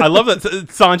 I love that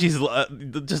Sanji's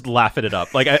just laughing it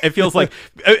up. Like, it feels like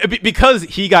because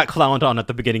he got clowned on at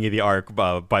the beginning of the arc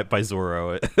by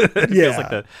Zoro. It feels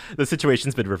like the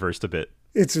situation's been reversed a bit.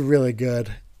 It's really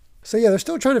good. So yeah, they're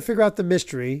still trying to figure out the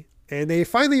mystery, and they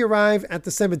finally arrive at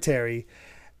the cemetery.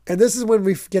 And this is when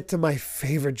we get to my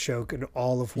favorite joke in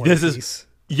all of One Piece.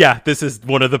 This is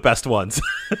one of the best ones.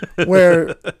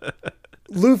 Where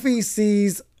Luffy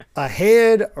sees a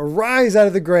hand rise out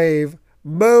of the grave,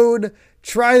 moan,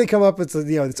 try to come up. It's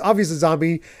obviously a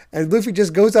zombie. And Luffy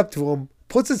just goes up to him,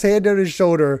 puts his hand on his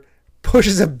shoulder,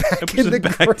 pushes him back in the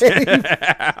grave.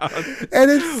 And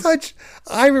it's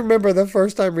I remember the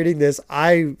first time reading this,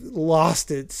 I lost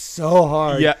it so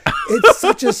hard. Yeah. It's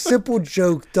such a simple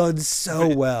joke done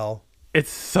so well.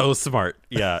 It's so smart.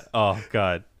 Yeah. Oh,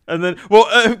 God. And then, well,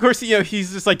 of course,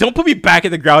 he's just like, don't put me back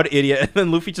in the ground, idiot. And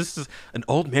then Luffy just says, an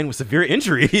old man with severe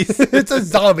injuries. It's a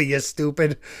zombie, you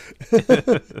stupid.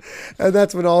 And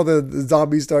that's when all the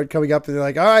zombies start coming up and they're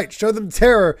like, all right, show them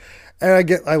terror.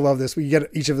 And I love this. We get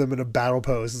each of them in a battle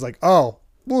pose. It's like, oh,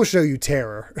 we'll show you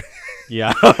terror.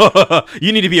 Yeah.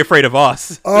 You need to be afraid of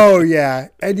us. Oh, yeah.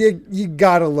 And you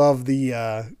gotta love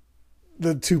the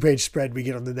 2-page spread we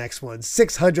get on the next one.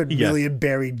 600 million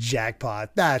buried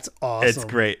jackpot. That's awesome. It's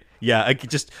great. Yeah.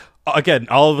 Again,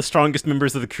 all of the strongest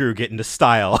members of the crew get into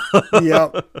style.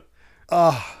 Yep.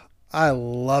 Oh, I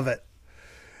love it.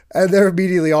 And they're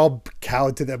immediately all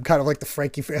cowed to them, kind of like the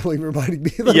Frankie family reminding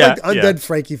me. Like the undead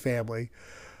Frankie family.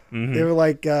 Mm-hmm. They were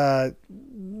like,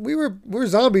 we're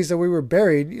zombies, so we were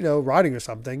buried, rotting or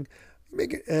something.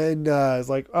 And it's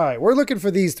like, all right, we're looking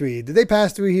for these three. Did they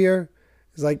pass through here?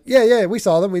 It's like, yeah, we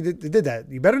saw them. We did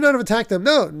that. You better not have attacked them.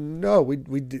 No, we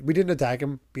didn't attack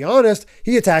him. Be honest,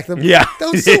 he attacked them. Yeah,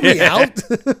 don't sue me out.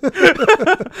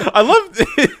 I love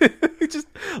just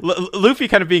Luffy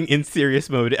kind of being in serious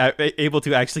mode, able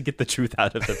to actually get the truth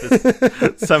out of it.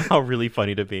 It's somehow really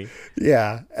funny to me.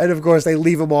 Yeah, and of course they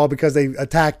leave them all because they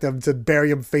attacked them to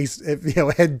bury them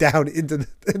head down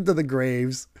into the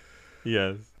graves.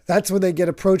 Yes, that's when they get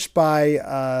approached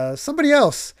by somebody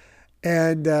else.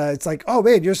 And it's like, oh,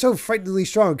 man, you're so frighteningly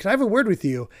strong. Can I have a word with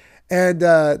you? And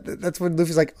that's when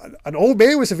Luffy's like, an old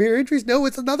man with severe injuries? No,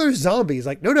 it's another zombie. He's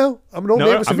like, no, I'm an old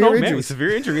man with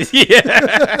severe injuries.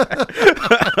 Yeah.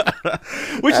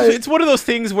 Which it's one of those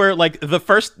things where, like, the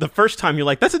first time you're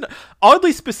like, that's an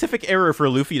oddly specific error for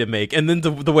Luffy to make. And then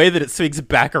the way that it swings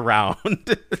back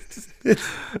around.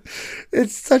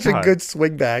 it's such a good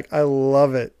swing back. I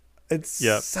love it. It's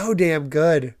so damn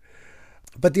good.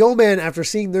 But the old man, after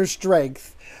seeing their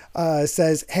strength,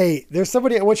 says, hey, there's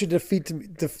somebody I want you to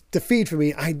defeat for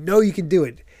me. I know you can do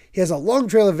it. He has a long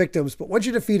trail of victims, but once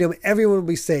you defeat him, everyone will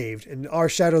be saved, and our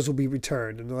shadows will be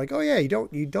returned. And they're like, oh, yeah, you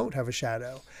don't have a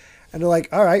shadow. And they're like,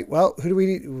 all right, well, who do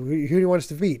you want us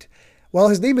to defeat? Well,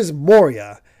 his name is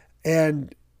Moria.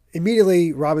 And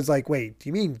immediately Robin's like, wait, do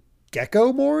you mean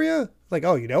Gecko Moria? Like,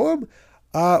 oh, you know him?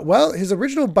 Well, his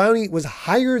original bounty was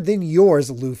higher than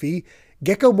yours, Luffy.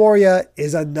 Gecko Moria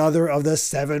is another of the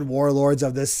 7 warlords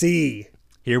of the sea.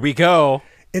 Here we go.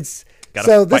 This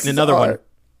is another one.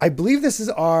 I believe this is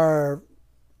our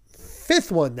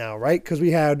 5th one now, right? Because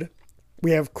we have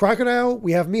Crocodile,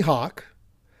 we have Mihawk.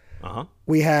 Uh-huh.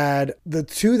 We had the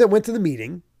 2 that went to the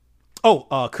meeting.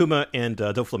 Oh, Kuma and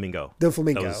Doflamingo.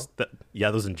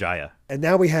 Those in Jaya. And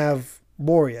now we have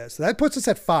Moria. So that puts us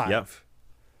at 5. Yep.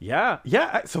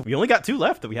 Yeah. So we only got 2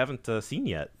 left that we haven't seen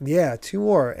yet. Yeah, 2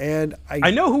 more. And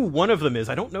I know who one of them is.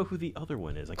 I don't know who the other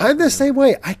one is. I'm the same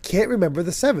way. I can't remember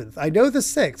the 7th. I know the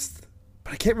 6th,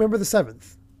 but I can't remember the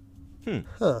 7th.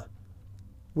 Huh.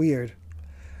 Weird.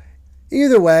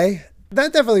 Either way,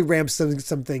 That definitely ramps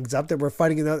some things up that we're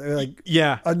fighting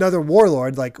another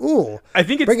warlord. Like, ooh, I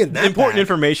think it's bringing that important back.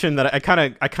 information that I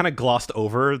kind of glossed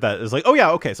over. That is like, oh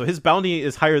yeah, okay, so his bounty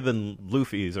is higher than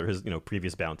Luffy's or his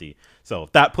previous bounty, so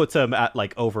that puts him at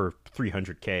like over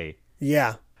 300k.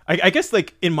 Yeah, I guess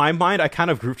like in my mind, I kind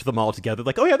of grouped them all together.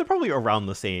 Like, oh yeah, they're probably around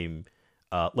the same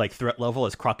like threat level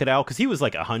as Crocodile, because he was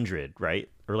like 100, right,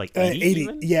 or like 80. 80.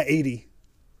 Even? Yeah, 80.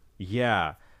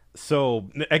 Yeah. So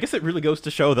I guess it really goes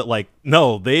to show that like,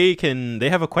 no, they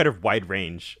have quite a wide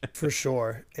range. For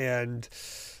sure. And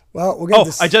well, we'll get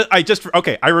this.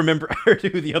 I remember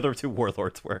who the other two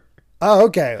warlords were. Oh,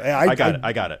 okay. I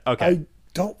got it. Okay.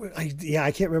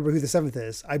 I can't remember who the seventh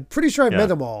is. I'm pretty sure I've met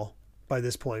them all by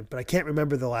this point, but I can't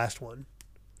remember the last one.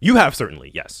 You have,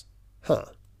 certainly, yes. Huh.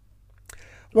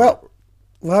 Well,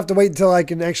 we'll have to wait until I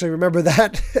can actually remember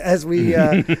that as we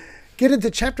get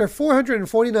into chapter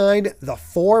 449, The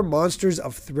Four Monsters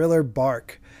of Thriller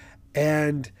Bark.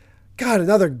 And God,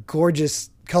 another gorgeous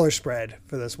color spread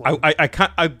for this one.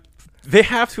 They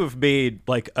have to have made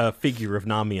like a figure of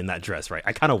Nami in that dress, right?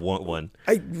 I kind of want one.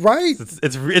 Right?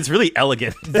 It's really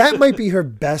elegant. That might be her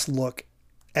best look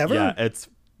ever. And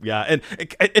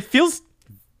it feels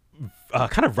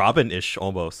kind of Robin-ish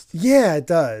almost. Yeah, it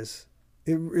does.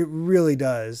 It really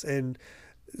does. And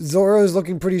Zoro's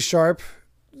looking pretty sharp.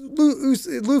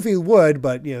 Luffy would,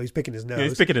 but he's picking his nose. Yeah,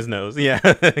 he's picking his nose. Yeah,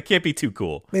 it can't be too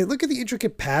cool. Man, look at the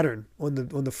intricate pattern on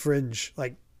the fringe.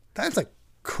 Like, that's a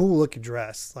cool looking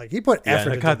dress. Like, he put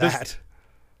effort into that.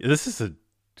 This is a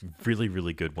really,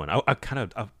 really good one. I've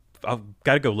got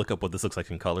to go look up what this looks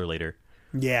like in color later.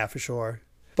 Yeah, for sure.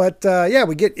 But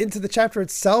we get into the chapter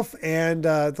itself, and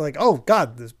they're like, oh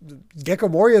God, Gecko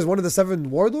Moria is one of the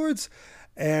 7 warlords,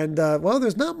 and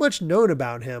there's not much known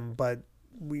about him, but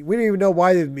we don't even know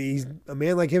why a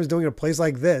man like him is doing a place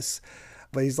like this.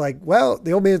 But he's like, well,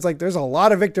 the old man's like, there's a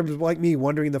lot of victims like me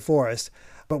wandering the forest,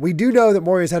 but we do know that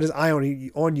Moria's had his eye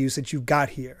on you since you got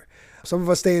here. Some of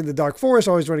us stay in the dark forest,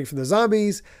 always running from the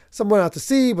zombies. Some went out to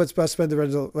sea, but spend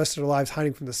the rest of their lives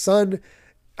hiding from the sun.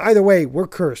 Either way, we're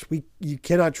cursed. You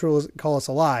cannot truly call us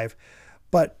alive.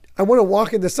 But I want to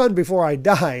walk in the sun before I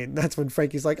die. And that's when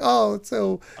Frankie's like, oh, it's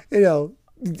so,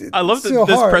 I love so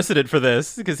this hard. precedent for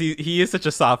this, because he is such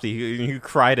a softie. He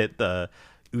cried at the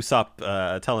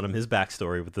Usopp telling him his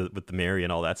backstory with the Mary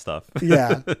and all that stuff.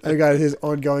 Yeah, I got his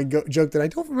ongoing joke that I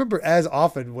don't remember as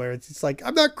often, where it's like,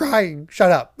 I'm not crying,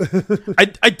 shut up.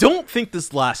 I don't think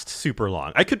this lasts super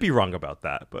long. I could be wrong about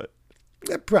that, but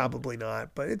probably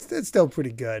not. But it's still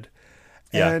pretty good.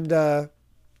 Yeah. And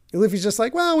Luffy's just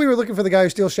like, well, we were looking for the guy who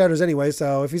steals shadows anyway,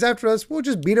 so if he's after us, we'll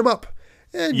just beat him up.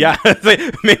 And yeah,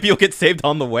 maybe you'll get saved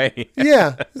on the way.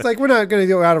 Yeah, it's like, we're not going to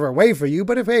go out of our way for you,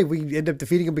 but if we end up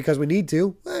defeating him because we need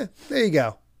to, there you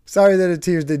go. Sorry that the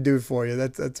tears didn't do it for you,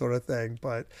 that sort of thing.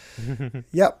 But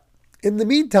yep. In the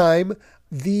meantime,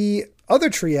 the other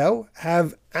trio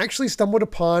have actually stumbled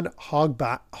upon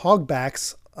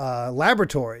Hogback's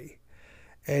laboratory,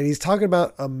 and he's talking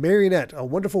about a marionette, a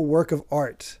wonderful work of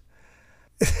art.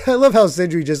 I love how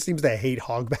Sindri just seems to hate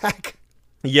Hogback.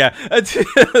 Yeah,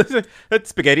 it's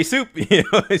spaghetti soup.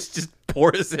 It's just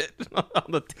pours it on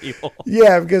the table.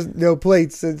 Yeah, because no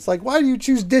plates. It's like, why do you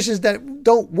choose dishes that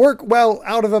don't work well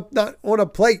not on a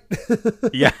plate?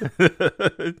 Yeah,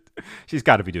 she's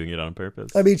got to be doing it on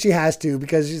purpose. I mean, she has to,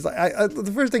 because she's like,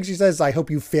 the first thing she says is, I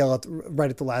hope you fail right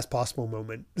at the last possible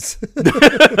moment.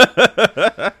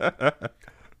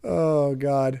 Oh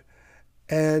God.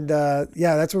 And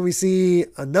that's when we see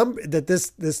a number, that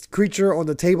this creature on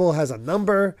the table has a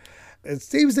number. It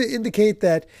seems to indicate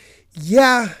that,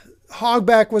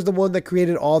 Hogback was the one that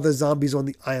created all the zombies on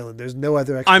the island. There's no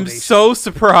other explanation. I'm so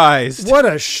surprised. What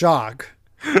a shock.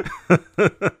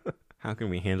 How can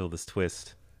we handle this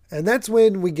twist? And that's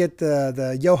when we get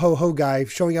the yo-ho-ho guy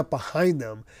showing up behind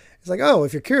them. It's like, oh,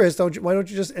 if you're curious, why don't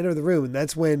you just enter the room? And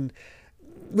that's when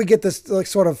we get this like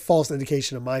sort of false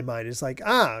indication in my mind. It's like,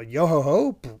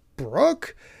 yo-ho-ho,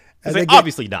 Brooke? It's like,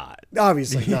 obviously not.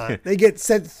 Obviously not. They get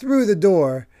sent through the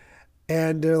door,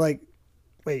 and they're like,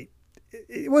 wait,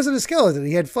 it wasn't a skeleton.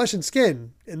 He had flesh and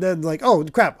skin. And then like, oh,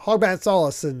 crap, Hogback saw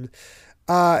us. And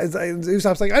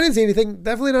Usopp's like, I didn't see anything.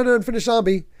 Definitely not an unfinished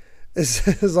zombie.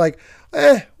 It's like,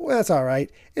 well, that's all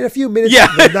right. In a few minutes,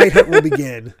 the night hunt will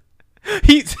begin.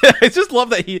 I just love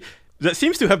that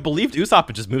seems to have believed Usopp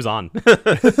and just moves on.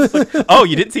 Like, oh,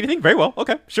 you didn't see anything? Very well.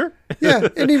 Okay, sure. Yeah,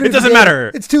 and even it doesn't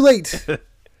matter. It's too late.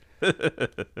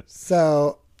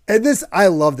 So, and I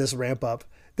love this ramp up.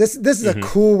 This is a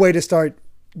cool way to start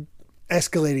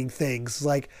escalating things.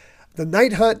 Like, the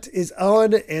night hunt is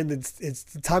on, and it's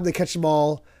the time to catch them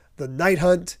all. The night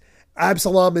hunt,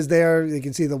 Absalom is there. You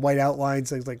can see the white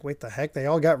outlines. It's like, wait, the heck? They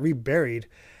all got reburied.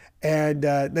 And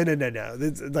no.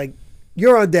 It's like,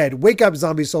 you're undead. Wake up,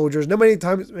 zombie soldiers. No many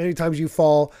times you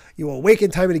fall, you will awaken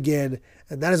time and again.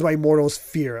 And that is why mortals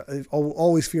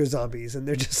always fear zombies. And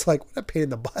they're just like, what a pain in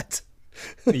the butt.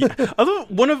 Yeah. Although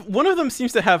one of them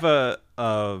seems to have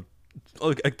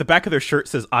like the back of their shirt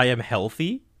says, "I am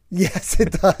healthy." Yes,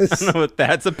 it does. I don't know what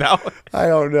that's about. I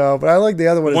don't know, but I like the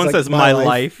other one. One says "my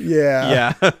life."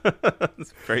 Yeah.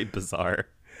 It's very bizarre.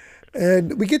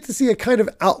 And we get to see a kind of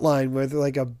outline with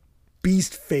like a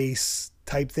beast face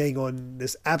type thing on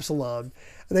this Absalom.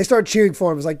 And they start cheering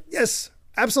for him. It's like, yes,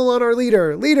 Absalom, our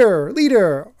leader,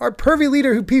 our pervy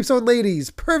leader who peeps on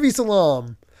ladies, pervy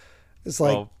Salam. It's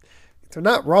like, they're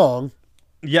not wrong.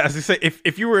 Yeah, as I say,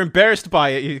 if you were embarrassed by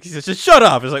it, he says, just shut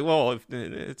up. It's like, well,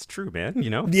 it's true, man. You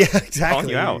know? Yeah, exactly. Calling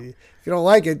you out. If you don't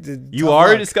like it, you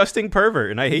are a disgusting pervert,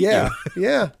 and I hate you.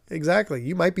 Yeah, exactly.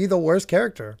 You might be the worst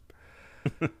character.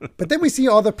 But then we see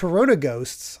all the Perona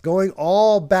ghosts going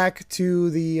all back to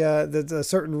the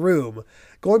certain room,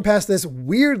 going past this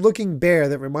weird looking bear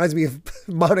that reminds me of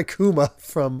Monokuma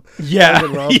from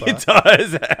Danganronpa. It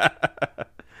does.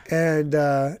 And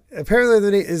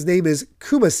apparently his name is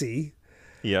Kumasi.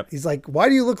 Yep. He's like, why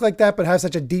do you look like that but have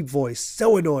such a deep voice?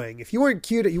 So annoying. If you weren't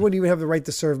cute, you wouldn't even have the right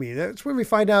to serve me. And that's when we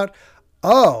find out,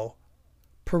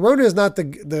 Perona is not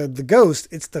the ghost.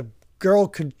 It's the girl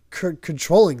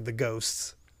controlling the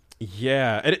ghosts.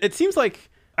 Yeah. It seems like,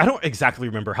 I don't exactly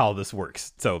remember how this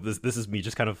works. So this is me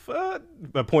just kind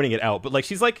of pointing it out. But like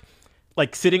she's like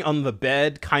sitting on the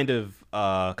bed, kind of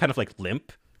like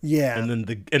limp. Yeah. And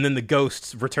then the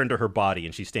ghosts return to her body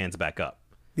and she stands back up.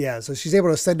 Yeah, so she's able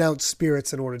to send out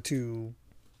spirits in order to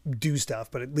do stuff,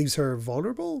 but it leaves her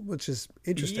vulnerable, which is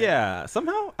interesting. Yeah,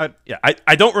 somehow.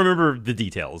 I don't remember the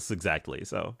details exactly.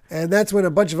 So. And that's when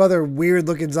a bunch of other weird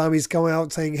looking zombies come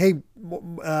out saying, hey,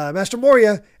 Master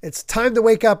Moria, it's time to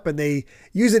wake up. And they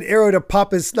use an arrow to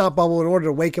pop his snot bubble in order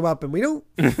to wake him up. And we don't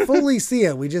fully see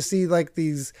him. We just see like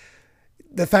the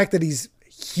fact that he's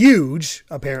huge,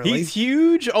 apparently. He's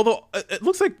huge, although it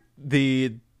looks like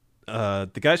the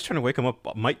guys trying to wake him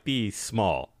up might be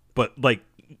small, but like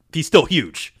he's still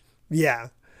huge. Yeah.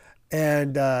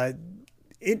 And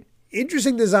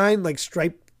interesting design, like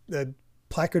striped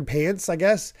placard pants, I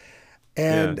guess.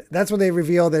 And that's when they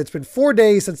reveal that it's been 4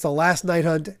 days since the last night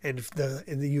hunt and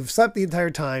you've slept the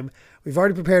entire time. We've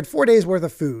already prepared 4 days worth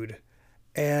of food.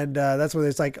 And that's when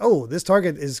it's like, oh, this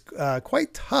target is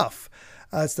quite tough.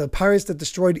 It's the pirates that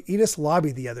destroyed Enos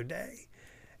Lobby the other day.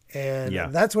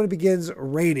 And that's when it begins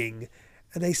raining.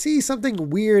 And they see something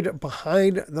weird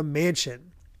behind the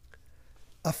mansion.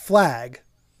 A flag.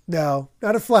 No,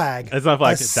 not a flag. It's not a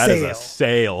flag. That is a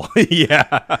sail.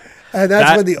 Yeah. And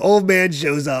that's when the old man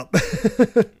shows up.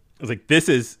 I was like, this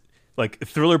is, like,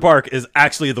 Thriller Bark is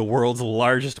actually the world's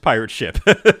largest pirate ship.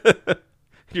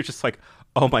 You're just like,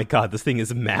 oh my God, this thing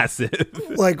is massive.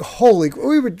 Like, holy,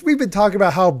 we've been talking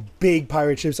about how big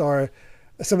pirate ships are.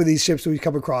 Some of these ships we've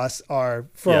come across are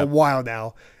for a while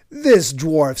now. This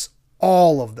dwarfs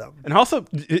all of them. And also,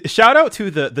 shout out to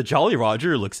the Jolly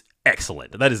Roger. Looks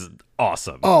excellent. That is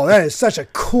awesome. Oh, that is such a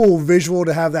cool visual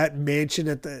to have that mansion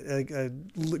at the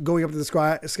going up to the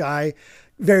sky,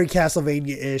 very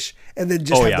Castlevania-ish, and then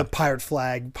just have the pirate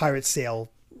flag, pirate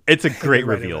sail. It's a great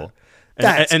reveal.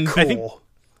 That's and cool. I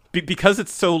think because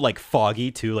it's so like foggy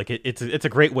too, like it's a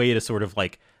great way to sort of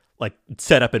like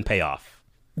set up and pay off.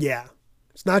 Yeah.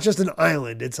 It's not just an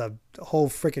island. It's a whole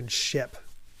freaking ship.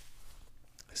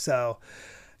 So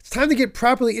it's time to get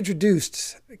properly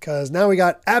introduced because now we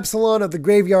got Absalom of the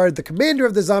Graveyard, the commander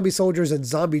of the zombie soldiers and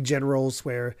zombie generals,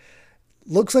 where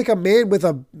looks like a man with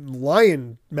a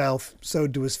lion mouth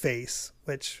sewed to his face,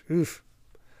 which, oof.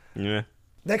 Yeah.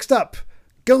 Next up,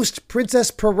 Ghost Princess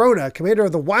Perona, commander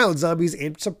of the wild zombies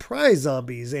and surprise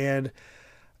zombies. And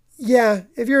yeah,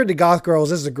 if you're into goth girls,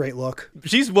 this is a great look.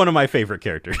 She's one of my favorite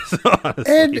characters, honestly.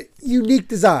 And unique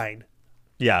design.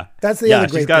 Yeah. That's the other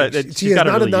great thing. She is not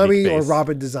really a Nami or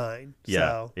Robin design. Yeah,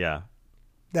 so yeah.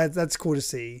 That's cool to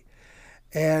see.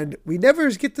 And we never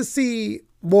get to see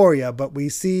Moria, but we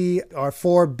see our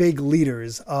four big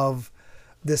leaders of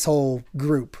this whole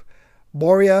group.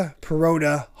 Moria,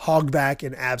 Perona, Hogback,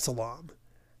 and Absalom.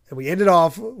 And we ended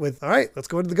off with, all right, let's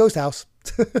go into the ghost house.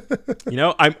 You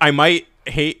know, I might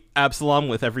hate Absalom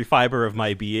with every fiber of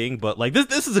my being, but like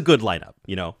this is a good lineup,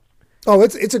 you know? Oh,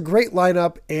 it's a great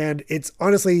lineup, and it's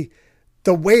honestly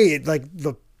the way it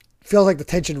feels like the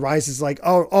tension rises. Like,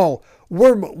 oh,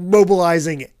 we're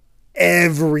mobilizing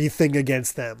everything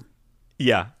against them.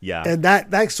 Yeah, yeah. And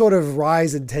that sort of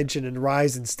rise in tension and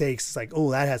rise in stakes is like, oh,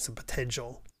 that has some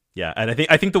potential. Yeah, and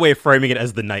I think the way of framing it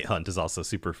as the night hunt is also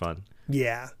super fun.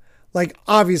 Yeah. Like,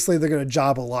 obviously, they're going to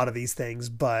job a lot of these things,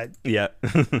 but Yeah.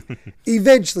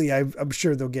 eventually, I'm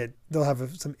sure they'll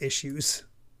have some issues.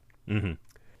 Mm-hmm.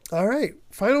 All right.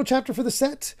 Final chapter for the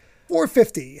set.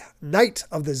 450, Night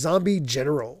of the Zombie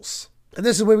Generals. And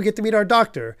this is where we get to meet our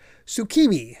doctor,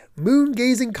 Tsukimi,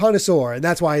 moon-gazing connoisseur. And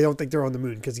that's why I don't think they're on the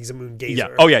moon, because he's a moon gazer. Yeah.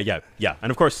 Oh, yeah.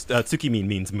 And of course, Tsukimi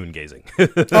means moon gazing.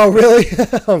 Oh, really?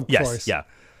 Of yes. course. Yeah.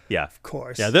 Of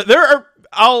course. Yeah. There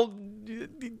are.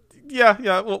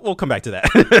 Yeah. We'll come back to that.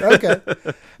 Okay.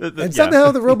 And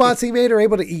somehow the robots he made are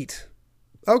able to eat.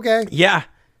 Okay. Yeah.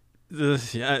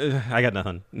 I got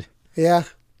nothing. Yeah.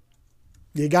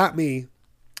 You got me.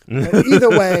 But either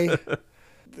way,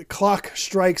 the clock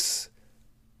strikes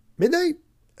midnight.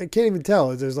 I can't even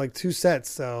tell. There's like 2 sets,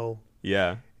 so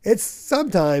Yeah. it's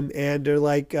sometime, and they're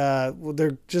like,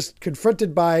 they're just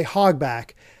confronted by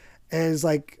Hogback, and it's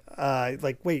like,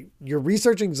 wait, you're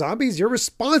researching zombies? You're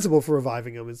responsible for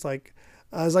reviving them. It's like,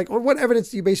 I was like, on what evidence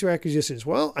do you base your accusations?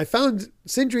 Well, I found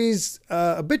Sindri's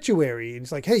obituary, and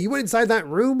it's like, hey, you went inside that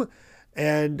room,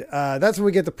 and that's when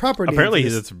we get the proper name. Apparently,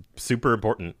 it's super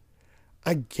important.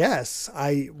 I guess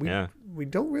we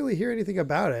don't really hear anything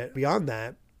about it beyond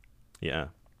that. Yeah.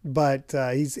 But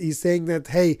he's saying that,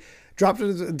 hey, dropped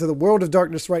into the world of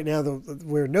darkness right now,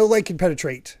 where no light can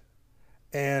penetrate.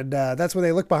 And that's when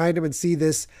they look behind him and see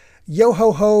this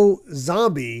yo-ho-ho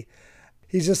zombie.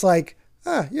 He's just like,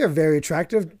 you're very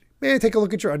attractive. May I take a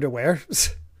look at your underwear?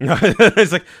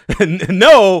 It's like,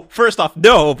 no, first off,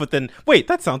 no, but then, wait,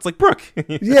 that sounds like Brooke.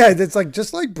 Yeah, it's like,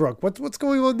 just like Brooke. What's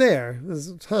going on there?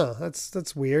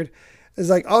 That's weird. It's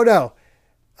like, oh no.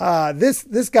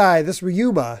 This guy, this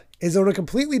Ryuma, is on a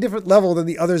completely different level than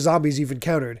the other zombies you've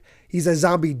encountered. He's a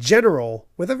zombie general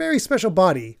with a very special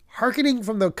body, hearkening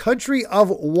from the country of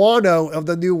Wano of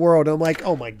the New World. I'm like,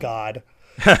 oh my God.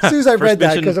 As soon as I read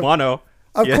that, because Wano.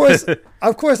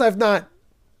 Of course I've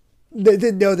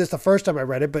didn't know this the first time I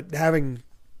read it, but having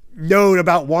known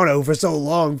about Wano for so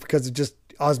long because of just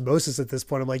osmosis at this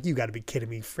point, I'm like, you got to be kidding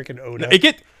me, freaking Oda.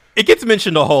 It gets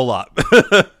mentioned a whole lot.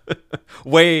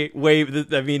 way.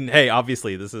 I mean, hey,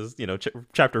 obviously this is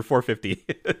chapter 450.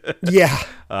 Yeah.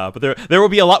 But there will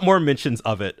be a lot more mentions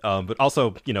of it. But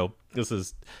also this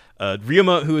is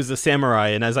Ryuma, who is a samurai,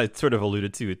 and as I sort of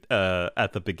alluded to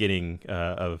at the beginning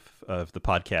of the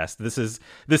podcast, this is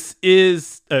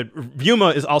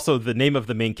Ryuma is also the name of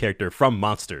the main character from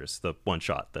Monsters, the one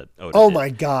shot that Oda did. My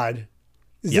God.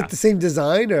 Is it the same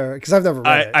design, or because I've never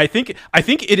read it? I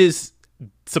think it is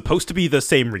supposed to be the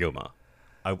same Ryuma.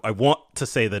 I want to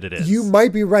say that it is. You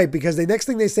might be right, because the next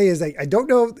thing they say is, like, I don't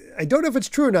know if it's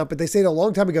true or not, but they say a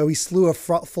long time ago he slew a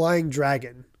flying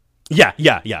dragon. Yeah,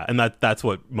 and that's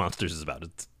what Monsters is about.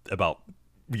 It's about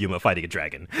Ryuma fighting a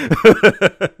dragon.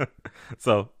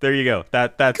 So there you go.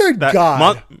 That's Good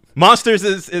God. Monsters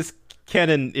is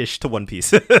canon-ish to One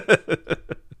Piece.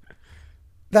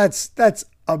 That's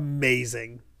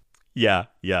amazing. Yeah,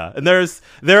 and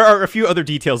there are a few other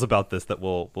details about this that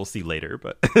we'll see later,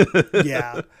 but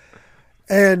yeah.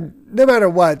 And no matter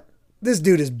what, this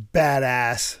dude is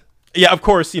badass. Yeah, of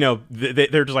course, they're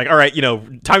just like, all right,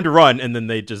 time to run, and then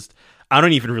they just, I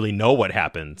don't even really know what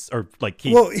happens, or like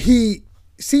he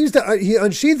seems to he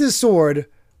unsheathed his sword,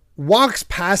 walks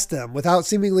past them without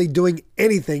seemingly doing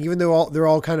anything, even though they're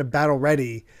all kind of battle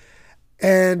ready.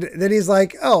 And then he's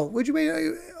like, oh, would you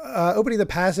mind opening the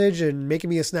passage and making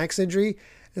me a snack, Sindri?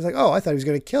 He's like, oh, I thought he was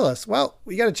going to kill us. Well,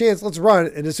 we got a chance. Let's run.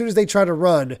 And as soon as they try to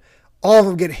run, all of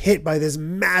them get hit by this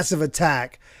massive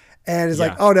attack. And it's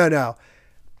like, oh, no.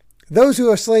 Those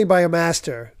who are slain by a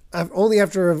master, only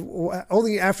after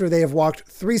they have walked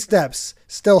 3 steps,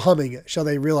 still humming, shall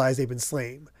they realize they've been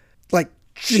slain. Like,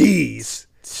 jeez.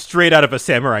 Straight out of a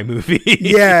samurai movie.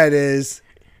 Yeah, it is.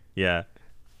 Yeah.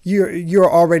 You're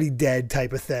already dead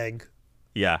type of thing.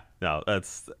 Yeah, no,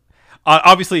 that's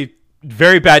obviously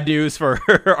very bad news for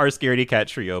our scaredy cat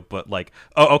trio, but like,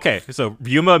 oh, okay, so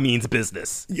Ryuma means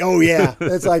business. Oh, yeah.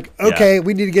 It's like, okay,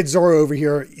 we need to get Zoro over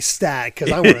here stat,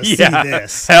 because I want to see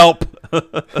this. Help.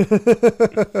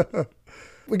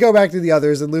 We go back to the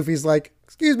others, and Luffy's like,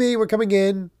 excuse me, we're coming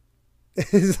in.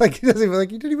 It's like, he doesn't even,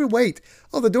 like, you didn't even wait.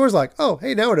 Oh, the door's locked. Oh,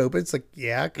 hey, now it opens. It's like,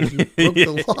 yeah, because you broke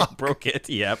the lock. Broke it,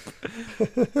 yep.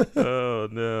 Oh,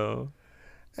 no.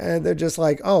 And they're just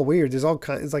like, oh, weird. There's all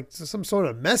kinds, it's like some sort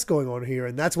of mess going on here.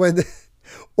 And that's when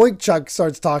Oink Chuck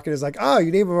starts talking. It's like, oh, you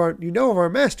know of our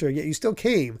master, yet you still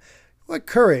came. What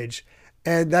courage.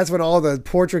 And that's when all the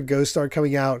portrait ghosts start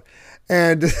coming out.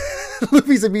 And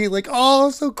Luffy's immediately like, oh,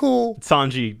 so cool.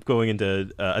 Sanji going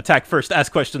into attack first,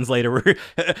 ask questions later. Where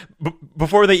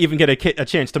before they even get a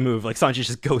chance to move, like Sanji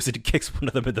just goes and kicks one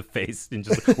of them in the face and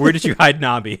just, where did you hide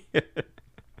Nami?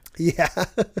 Yeah,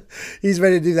 he's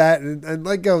ready to do that, and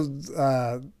like goes.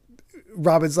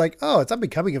 Robin's like, oh, it's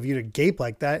unbecoming of you to gape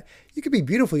like that. You could be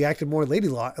beautifully acted more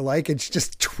ladylike, and she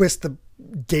just twist the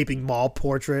gaping Maul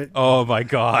portrait. Oh my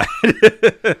god!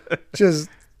 Just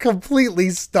completely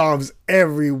stomps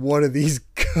every one of these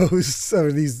ghosts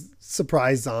or these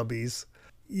surprise zombies.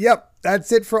 Yep,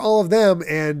 that's it for all of them.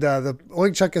 And the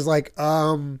Oink Chuck is like,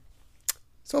 so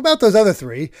about those other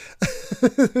three,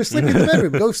 they're sleeping in the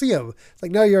bedroom. Go see them. It's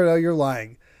like, no, you're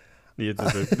lying. And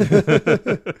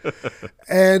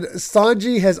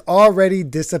Sanji has already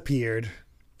disappeared.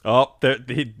 Oh,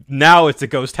 now it's a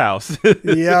ghost house.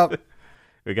 Yep.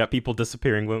 We got people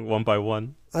disappearing one by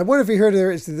one. I wonder if he heard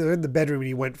they're in the bedroom and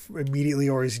he went immediately,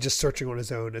 or is he just searching on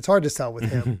his own? It's hard to tell with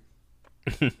him.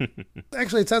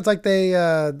 Actually, it sounds like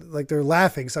they're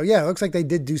laughing. So yeah, it looks like they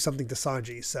did do something to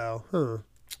Sanji. So,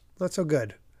 not so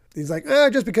good. He's like,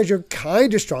 just because you're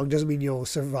kind of strong doesn't mean you'll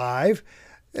survive.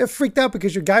 Freaked out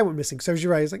because your guy went missing. Serves you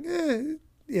right. He's like,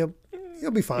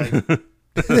 you'll be fine.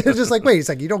 They're just like, wait, it's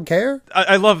like, you don't care?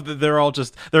 I love that they're all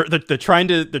just they're trying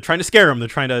to scare him. They're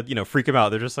trying to freak him out.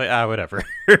 They're just like, whatever.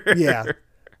 Yeah,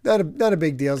 not a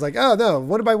big deal. It's like, oh no,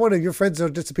 one by one of your friends will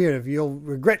disappear. If you'll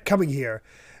regret coming here,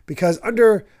 because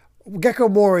under Gecko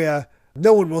Moria,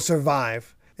 no one will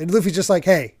survive. And Luffy's just like,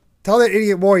 hey, tell that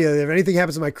idiot Moria that if anything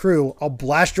happens to my crew, I'll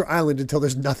blast your island until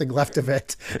there's nothing left of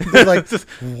it. And they're like,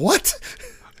 what?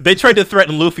 They tried to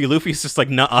threaten Luffy. Luffy's just like,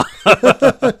 nuh-uh.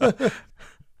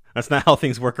 That's not how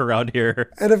things work around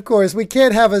here. And of course, we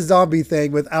can't have a zombie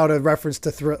thing without a reference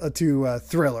to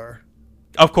Thriller.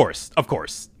 Of course.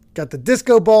 Got the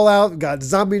disco ball out, got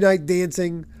zombie night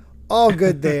dancing, all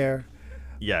good there.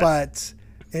 Yes. But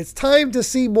it's time to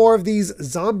see more of these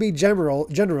zombie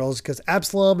generals because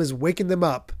Absalom is waking them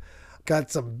up.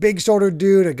 Got some big shouldered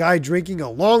dude, a guy drinking, a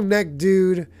long neck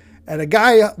dude, and a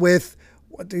guy with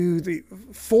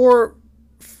four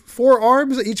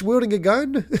arms, each wielding a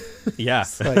gun. Yeah.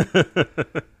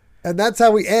 And that's how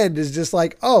we end, is just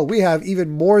like, oh, we have even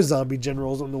more zombie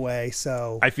generals on the way.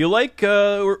 So I feel like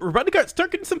we're about to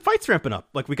start getting some fights ramping up.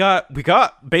 Like we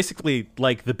got basically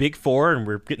like the big four, and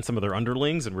we're getting some of their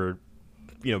underlings, and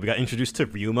we got introduced to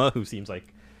Ryuma, who seems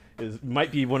like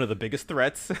might be one of the biggest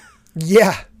threats.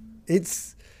 Yeah,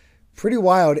 it's pretty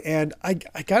wild. And I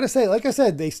gotta say, like I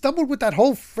said, they stumbled with that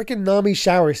whole freaking Nami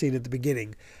shower scene at the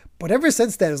beginning. But ever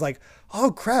since then, it's like,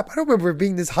 oh crap, I don't remember it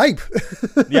being this hype.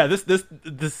 Yeah,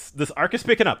 this arc is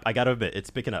picking up. I gotta admit, it's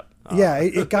picking up. Yeah,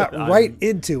 it got right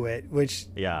into it, which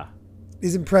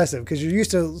is impressive because you're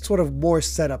used to sort of more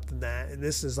setup than that. And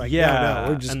this is like,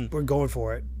 no, we're going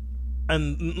for it.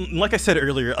 And like I said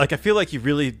earlier, like I feel like you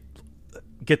really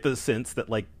get the sense that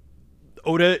like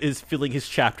Oda is filling his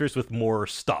chapters with more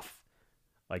stuff.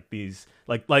 Like these,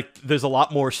 like there's a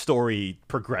lot more story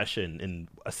progression in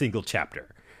a single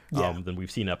chapter. Than we've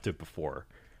seen up to before,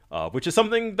 which is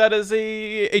something that is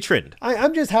a trend.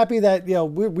 I'm just happy that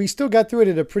we still got through it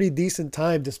at a pretty decent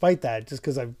time, despite that. Just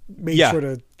because I made sure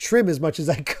to trim as much as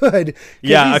I could.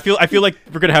 Yeah, I feel like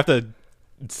we're gonna have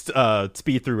to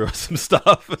speed through some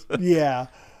stuff. Yeah,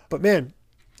 but man,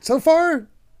 so far,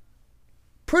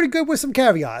 pretty good with some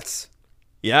caveats.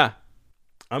 Yeah,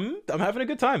 I'm having a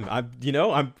good time. I'm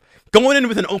going in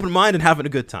with an open mind and having a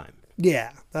good time.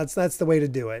 Yeah, that's the way to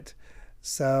do it.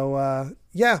 So,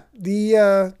 we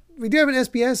do have an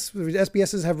SBS. The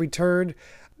SBSs have returned.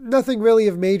 Nothing really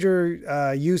of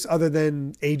major use other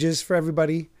than ages for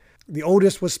everybody. The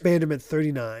oldest was Spandam at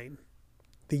 39.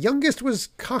 The youngest was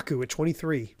Kaku at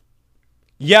 23.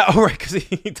 Yeah, all right, because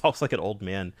he talks like an old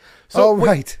man. So,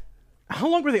 right. How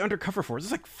long were they undercover for? This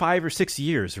is like 5 or 6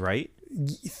 years, right?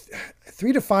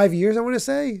 3 to 5 years, I want to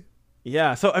say.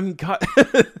 Yeah, so I mean,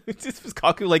 this was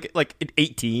Kaku like at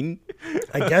 18.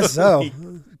 I guess so. He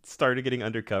started getting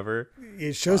undercover.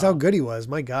 It shows how good he was.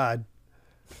 My God.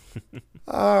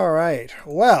 All right.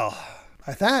 Well,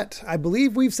 at that, I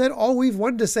believe we've said all we've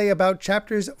wanted to say about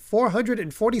chapters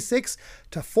 446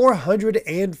 to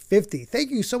 450.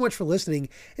 Thank you so much for listening.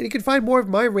 And you can find more of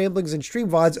my ramblings and stream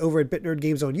VODs over at BitNerd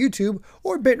Games on YouTube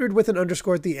or BitNerd with an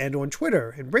underscore at the end on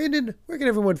Twitter. And Brandon, where can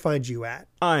everyone find you at?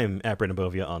 I'm at Brandon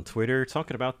Bovia on Twitter,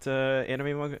 talking about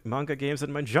anime, manga, games,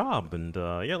 and my job. And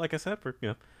like I said,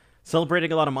 we're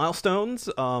celebrating a lot of milestones.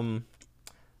 Dragon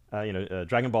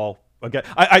Ball. Okay,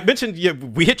 I mentioned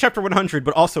we hit chapter 100,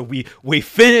 but also we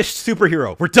finished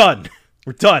Superhero. We're done.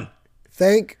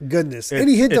 Thank goodness.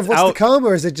 Any hint of what's to come,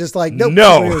 or is it just like, nope?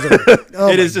 No,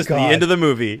 it is just the end of the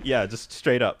movie. Yeah, just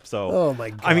straight up. So, oh my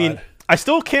God. I mean, I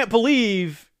still can't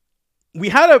believe we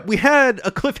had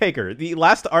a cliffhanger. The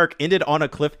last arc ended on a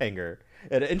cliffhanger.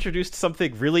 It introduced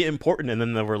something really important, and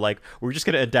then they were like, we're just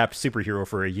going to adapt Superhero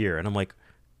for a year. And I'm like,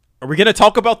 are we going to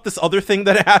talk about this other thing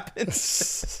that happened?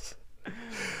 So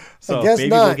maybe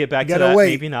not. We'll get back to that. Wait.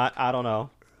 Maybe not. I don't know.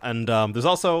 And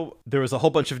there was a whole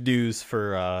bunch of news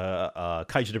for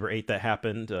Kaiju number 8 that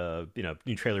happened.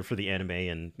 New trailer for the anime,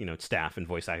 and staff and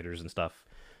voice actors and stuff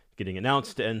getting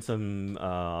announced, and some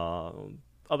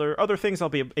other things I'll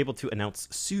be able to announce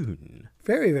soon.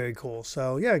 Very, very cool.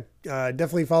 So yeah,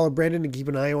 definitely follow Brandon and keep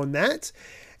an eye on that.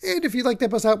 And if you'd like to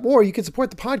help us out more, you can support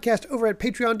the podcast over at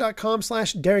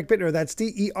patreon.com/Derek Bittner. That's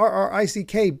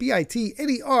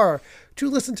DERRICKBITNER to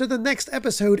listen to the next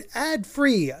episode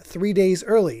ad-free 3 days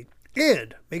early.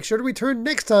 And make sure to return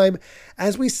next time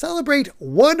as we celebrate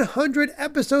 100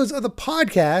 episodes of the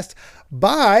podcast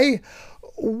by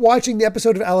watching the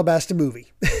episode of Alabasta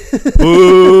Movie.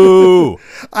 Boo!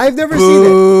 I've never seen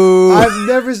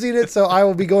it, so I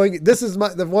will be going. This is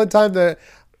the one time that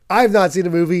I've not seen a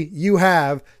movie. You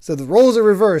have, so the roles are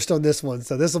reversed on this one.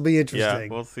 So this will be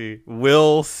interesting. Yeah,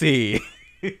 we'll see.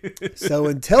 So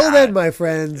until then, my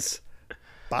friends,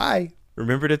 bye.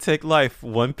 Remember to take life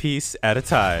one piece at a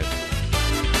time.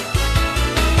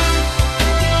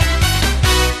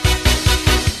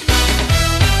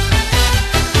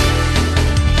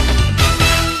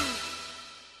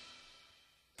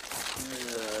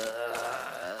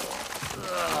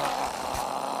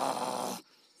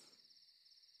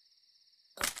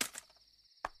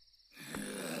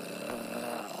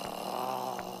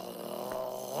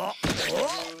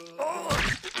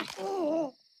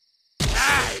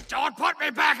 Don't put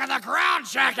me back on the ground,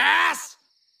 jackass!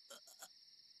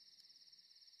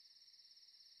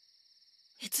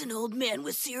 It's an old man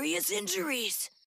with serious injuries.